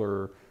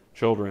neuromuscular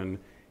children,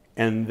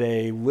 and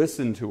they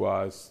listen to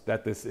us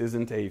that this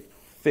isn't a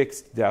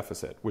fixed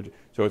deficit.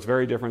 So it's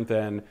very different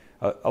than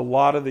a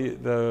lot of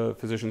the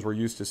physicians were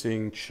used to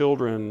seeing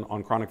children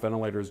on chronic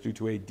ventilators due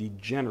to a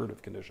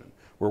degenerative condition,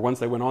 where once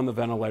they went on the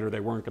ventilator, they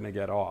weren't going to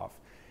get off.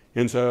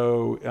 And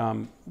so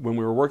when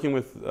we were working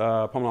with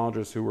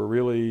pulmonologists who were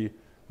really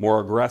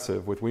more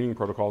aggressive with weaning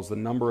protocols, the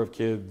number of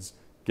kids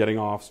getting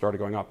off started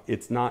going up.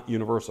 It's not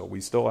universal.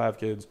 We still have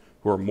kids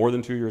who are more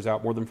than 2 years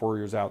out, more than 4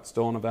 years out,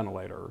 still on a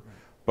ventilator,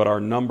 but our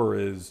number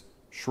is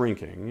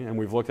shrinking, and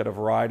we've looked at a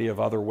variety of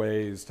other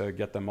ways to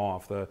get them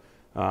off. The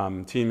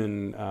team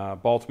in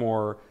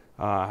Baltimore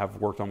have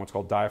worked on what's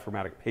called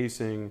diaphragmatic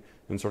pacing,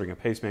 inserting a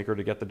pacemaker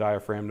to get the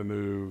diaphragm to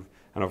move,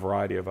 and a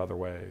variety of other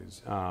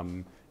ways.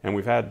 And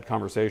we've had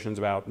conversations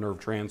about nerve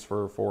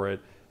transfer for it.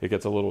 It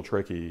gets a little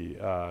tricky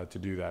to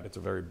do that. It's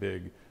a very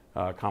big,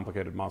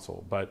 complicated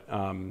muscle, but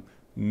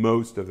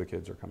most of the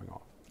kids are coming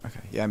off.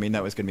 Okay. Yeah, I mean,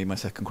 that was going to be my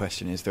second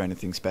question. Is there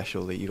anything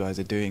special that you guys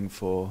are doing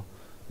for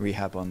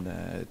rehab on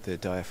the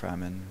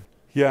diaphragm? And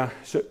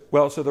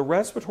So the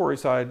respiratory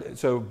side,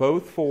 so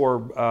both for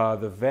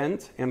the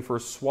vent and for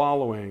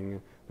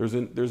swallowing, there's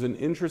an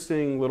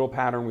interesting little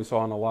pattern we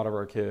saw in a lot of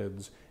our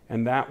kids,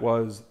 and that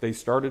was they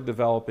started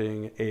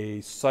developing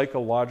a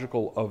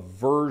psychological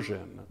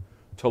aversion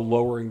to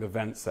lowering the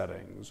vent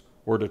settings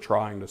or to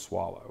trying to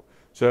swallow.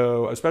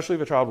 So especially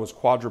if a child was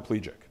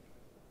quadriplegic,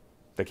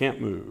 they can't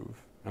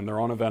move, and they're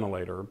on a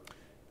ventilator,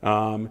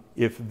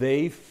 if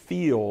they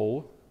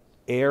feel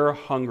air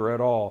hunger at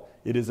all,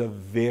 it is a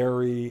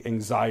very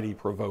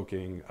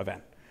anxiety-provoking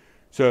event.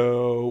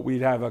 So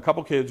we'd have a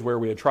couple kids where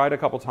we had tried a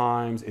couple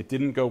times, it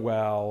didn't go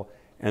well,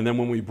 and then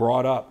when we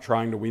brought up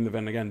trying to wean the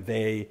vent again,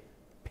 they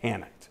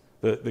panicked.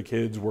 The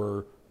kids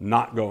were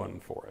not going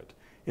for it.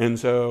 And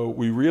so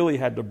we really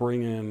had to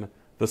bring in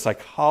the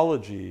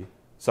psychology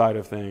side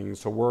of things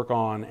to work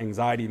on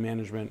anxiety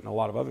management and a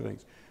lot of other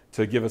things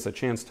to give us a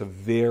chance to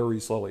very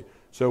slowly.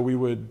 So we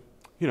would,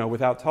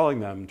 without telling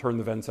them, turn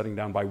the vent setting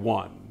down by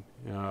 1.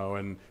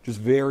 And just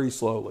very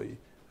slowly,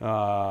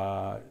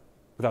 without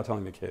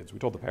telling the kids. We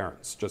told the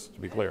parents, just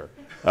to be clear.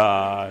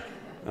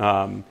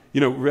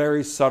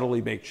 Very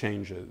subtly make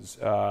changes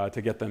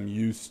to get them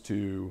used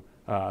to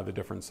the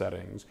different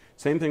settings.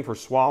 Same thing for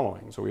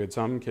swallowing. So we had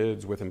some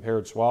kids with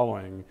impaired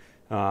swallowing,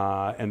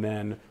 and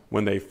then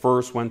when they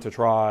first went to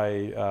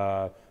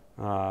try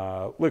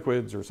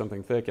liquids or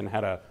something thick and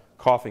had a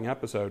coughing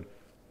episode,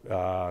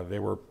 they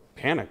were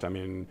panicked. I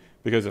mean,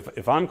 because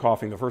if I'm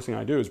coughing, the first thing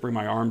I do is bring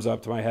my arms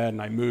up to my head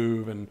and I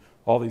move and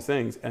all these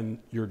things. And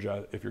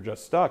if you're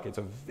just stuck, it's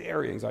a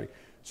very anxiety.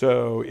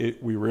 So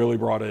we really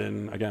brought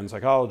in, again,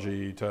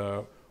 psychology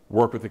to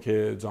work with the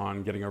kids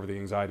on getting over the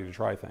anxiety to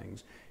try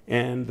things.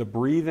 And the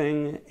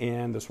breathing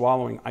and the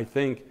swallowing, I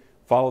think,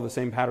 follow the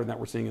same pattern that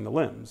we're seeing in the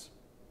limbs.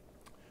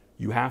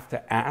 You have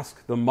to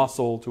ask the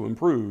muscle to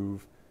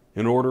improve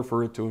in order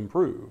for it to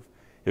improve.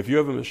 If you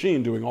have a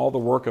machine doing all the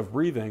work of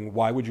breathing,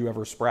 why would you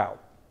ever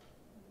sprout?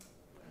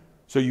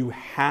 So you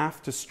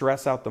have to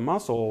stress out the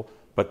muscle,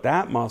 but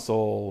that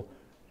muscle,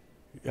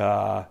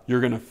 you're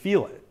going to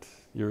feel it.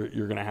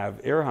 You're going to have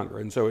air hunger.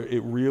 And so it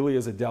really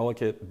is a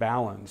delicate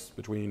balance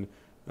between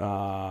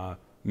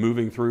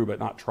moving through but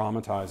not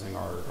traumatizing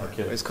our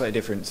kids. It's quite a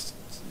difference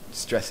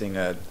stressing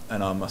an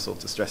arm muscle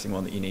to stressing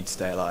one that you need to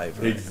stay alive.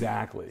 Right?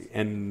 Exactly.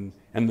 And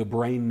the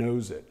brain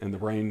knows it, and the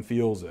brain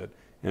feels it.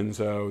 And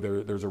so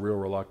there's a real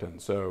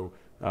reluctance. So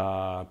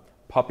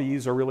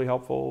puppies are really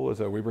helpful.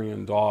 So we bring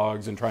in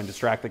dogs and try and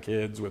distract the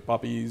kids with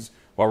puppies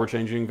while we're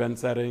changing vent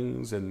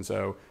settings. And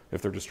so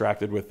if they're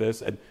distracted with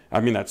this, and I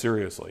mean that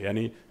seriously,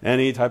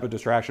 any type of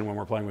distraction when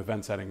we're playing with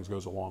vent settings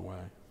goes a long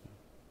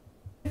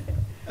way.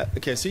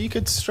 Okay, so you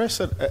could stress,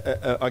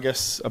 I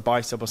guess, a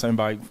bicep or something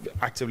by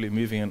actively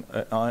moving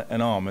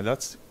an arm, and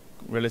that's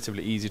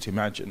relatively easy to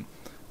imagine.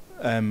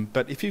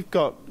 But if you've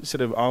got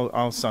sort of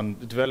our son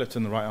developed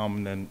in the right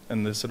arm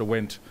and they sort of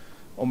went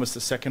almost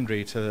a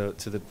secondary to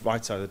the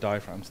right side of the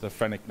diaphragm, to the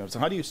phrenic nerve. So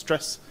how do you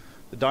stress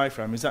the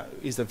diaphragm?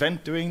 Is the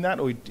vent doing that,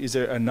 or is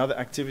there another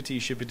activity you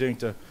should be doing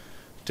to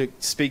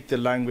speak the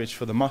language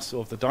for the muscle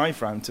of the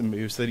diaphragm to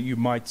move so that you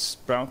might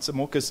sprout some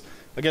more? Because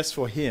I guess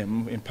for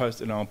him,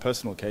 in our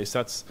personal case,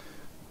 it's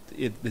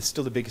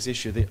still the biggest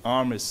issue. The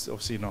arm is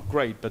obviously not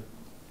great, but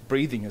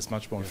breathing is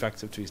much more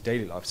effective to his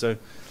daily life. So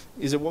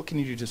what can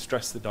you do to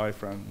stress the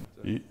diaphragm?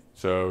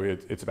 So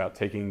it's about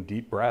taking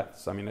deep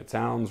breaths. I mean, it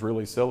sounds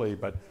really silly,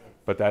 but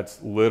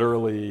that's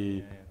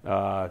literally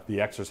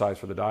the exercise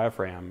for the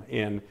diaphragm.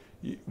 And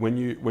when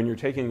you're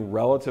taking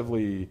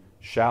relatively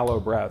shallow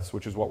breaths,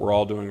 which is what we're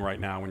all doing right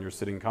now when you're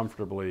sitting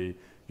comfortably,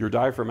 your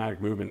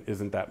diaphragmatic movement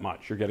isn't that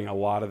much. You're getting a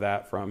lot of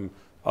that from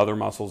other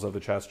muscles of the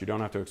chest. You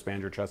don't have to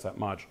expand your chest that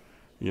much.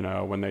 You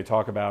know, when they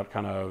talk about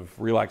kind of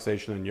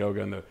relaxation in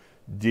yoga and the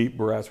deep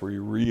breaths where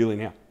you really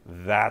nail,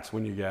 that's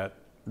when you get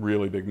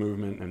really big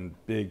movement and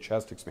big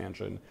chest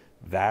expansion.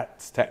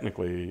 That's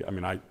technically, I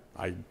mean, I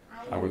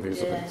would think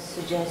so.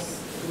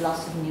 Suggest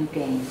lots of new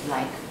games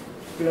like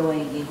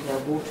blowing into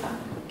water,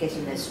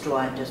 getting a straw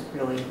and just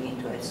blowing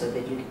into it so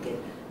that you can get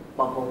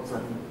bubbles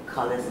and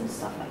colors and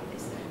stuff like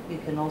this. You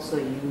can also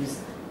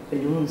use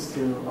balloons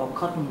or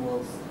cotton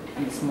wools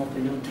and a small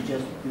balloon to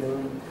just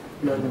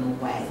blow them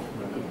away.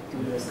 You could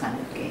do those kind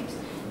of games.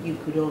 You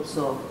could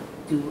also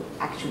do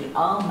actually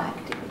arm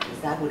activities.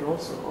 That would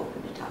also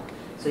open it up.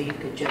 So you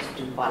could just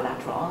do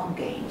bilateral arm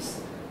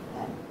games.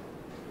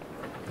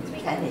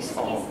 Tennis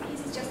or...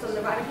 He's just on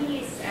the right. He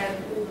is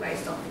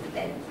almost off the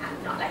bed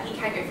at night. Like he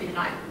can go through the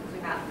night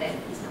without the bed.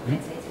 He's not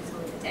meditating at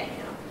all in the day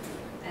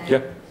now. Yeah.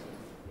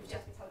 We've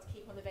just been told to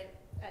keep on the bed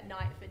at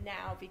night for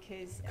now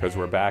because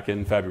we're back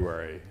in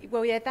February.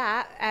 Well, yeah,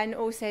 that, and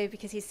also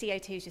because his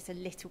CO2 is just a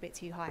little bit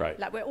too high. Right.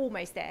 Like we're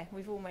almost there.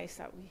 We've almost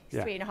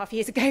 3.5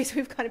 years ago, so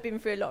we've kind of been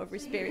through a lot of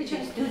respiratory. You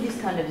could do this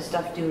kind of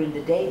stuff during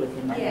the day with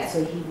him,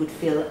 so he would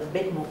feel a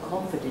bit more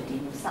confident in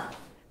himself.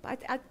 But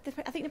I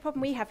think the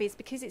problem we have is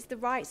because it's the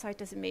right side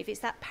doesn't move, it's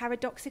that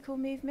paradoxical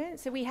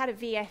movement. So we had a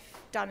VF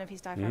done of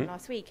his diaphragm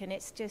last week, and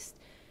it's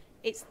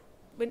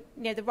when,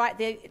 you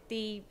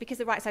know, because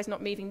the right side's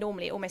not moving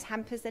normally, it almost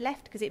hampers the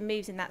left because it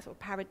moves in that sort of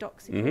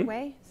paradoxical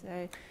way.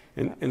 So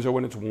and so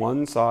when it's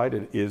one side,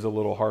 it is a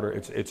little harder.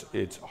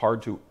 It's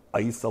hard to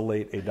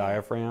isolate a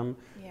diaphragm.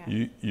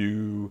 Yeah.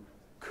 You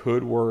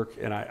could work,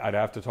 and I'd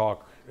have to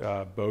talk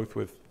both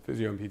with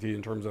physio and PT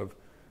in terms of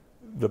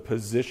the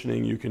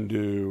positioning you can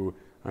do.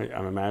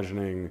 I'm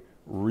imagining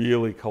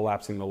really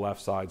collapsing the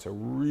left side, so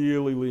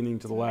really leaning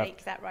to the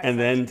left, and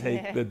then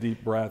take the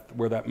deep breath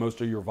where that most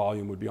of your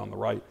volume would be on the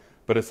right.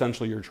 But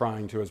essentially, you're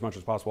trying to, as much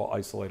as possible,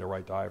 isolate a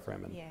right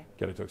diaphragm and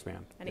get it to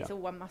expand. And it's all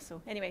one muscle.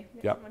 Anyway,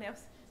 someone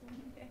else.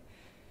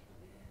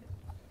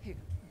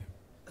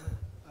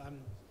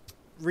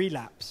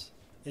 Relapse.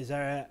 Is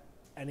there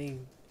any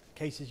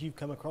cases you've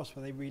come across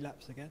where they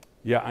relapse again?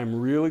 Yeah,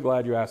 I'm really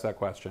glad you asked that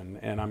question,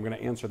 and I'm going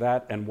to answer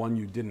that and one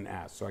you didn't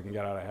ask, so I can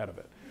get out ahead of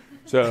it.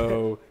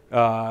 So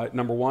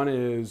number one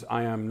is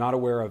I am not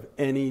aware of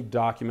any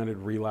documented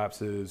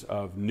relapses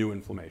of new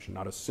inflammation,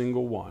 not a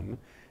single one.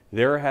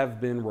 There have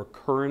been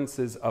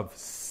recurrences of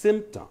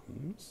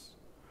symptoms,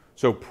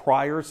 so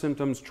prior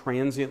symptoms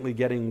transiently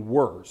getting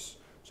worse.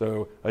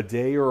 So a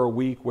day or a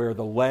week where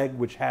the leg,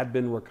 which had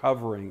been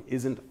recovering,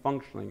 isn't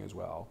functioning as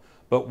well.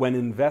 But when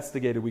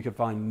investigated, we could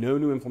find no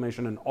new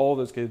inflammation, and all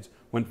those kids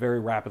went very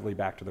rapidly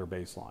back to their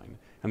baseline.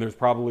 And there's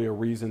probably a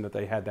reason that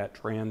they had that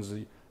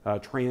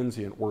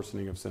transient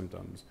worsening of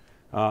symptoms.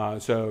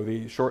 So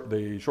the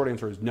short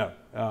answer is no.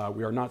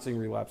 We are not seeing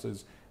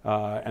relapses,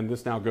 and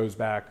this now goes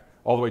back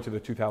all the way to the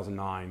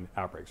 2009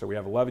 outbreak. So we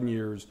have 11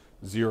 years,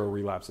 0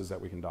 relapses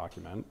that we can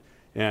document.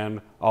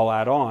 And I'll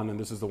add on, and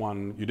this is the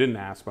one you didn't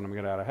ask, but I'm going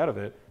to get out ahead of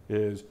it,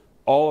 is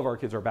all of our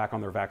kids are back on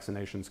their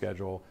vaccination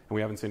schedule, and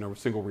we haven't seen a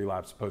single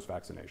relapse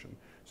post-vaccination.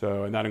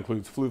 So, and that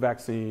includes flu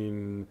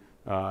vaccine,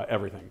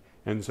 everything.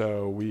 And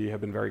so we have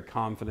been very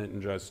confident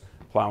in just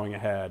plowing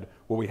ahead.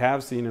 What we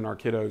have seen in our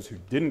kiddos who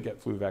didn't get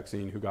flu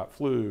vaccine, who got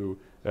flu,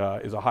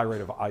 is a high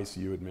rate of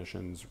ICU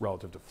admissions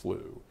relative to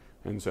flu.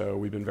 And so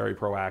we've been very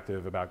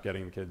proactive about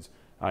getting the kids.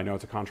 I know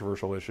it's a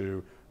controversial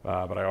issue,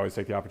 but I always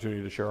take the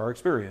opportunity to share our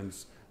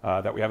experience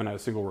that we haven't had a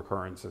single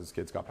recurrence as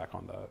kids got back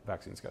on the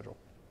vaccine schedule.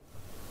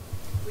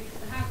 We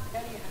have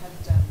Elliot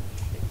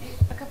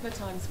had a couple of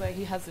times where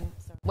he hasn't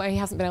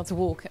been able to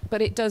walk,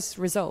 but it does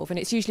resolve, and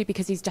it's usually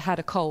because he's had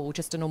a cold,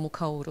 just a normal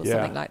cold or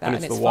something like that,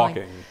 and it's the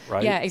walking, fine.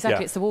 Right? Yeah,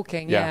 exactly. It's the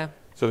walking. Yeah.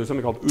 So there's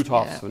something called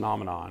Uthoff's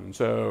phenomenon.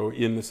 So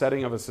in the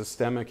setting of a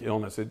systemic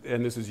illness,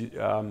 and this is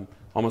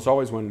almost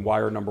always when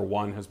wire number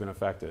 1 has been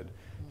affected,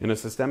 in a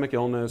systemic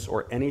illness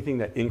or anything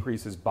that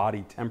increases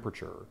body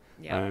temperature,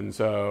 and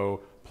so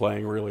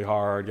playing really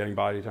hard, getting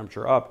body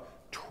temperature up,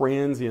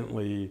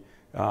 transiently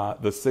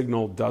the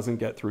signal doesn't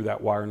get through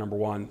that wire number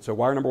 1. So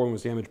wire number 1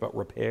 was damaged but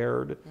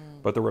repaired,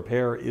 but the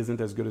repair isn't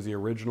as good as the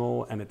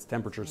original, and it's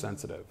temperature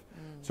sensitive.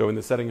 So in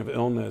the setting of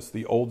illness,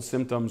 the old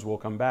symptoms will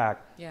come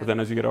back, but then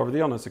as you get over the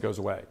illness, it goes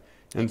away.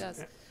 And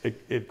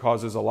it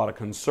causes a lot of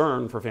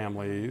concern for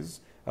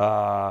families,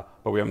 but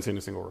we haven't seen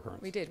a single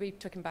recurrence. We did. We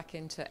took him back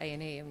into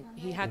A&E, and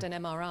he had an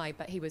MRI,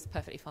 but he was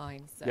perfectly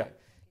fine. So. Yeah.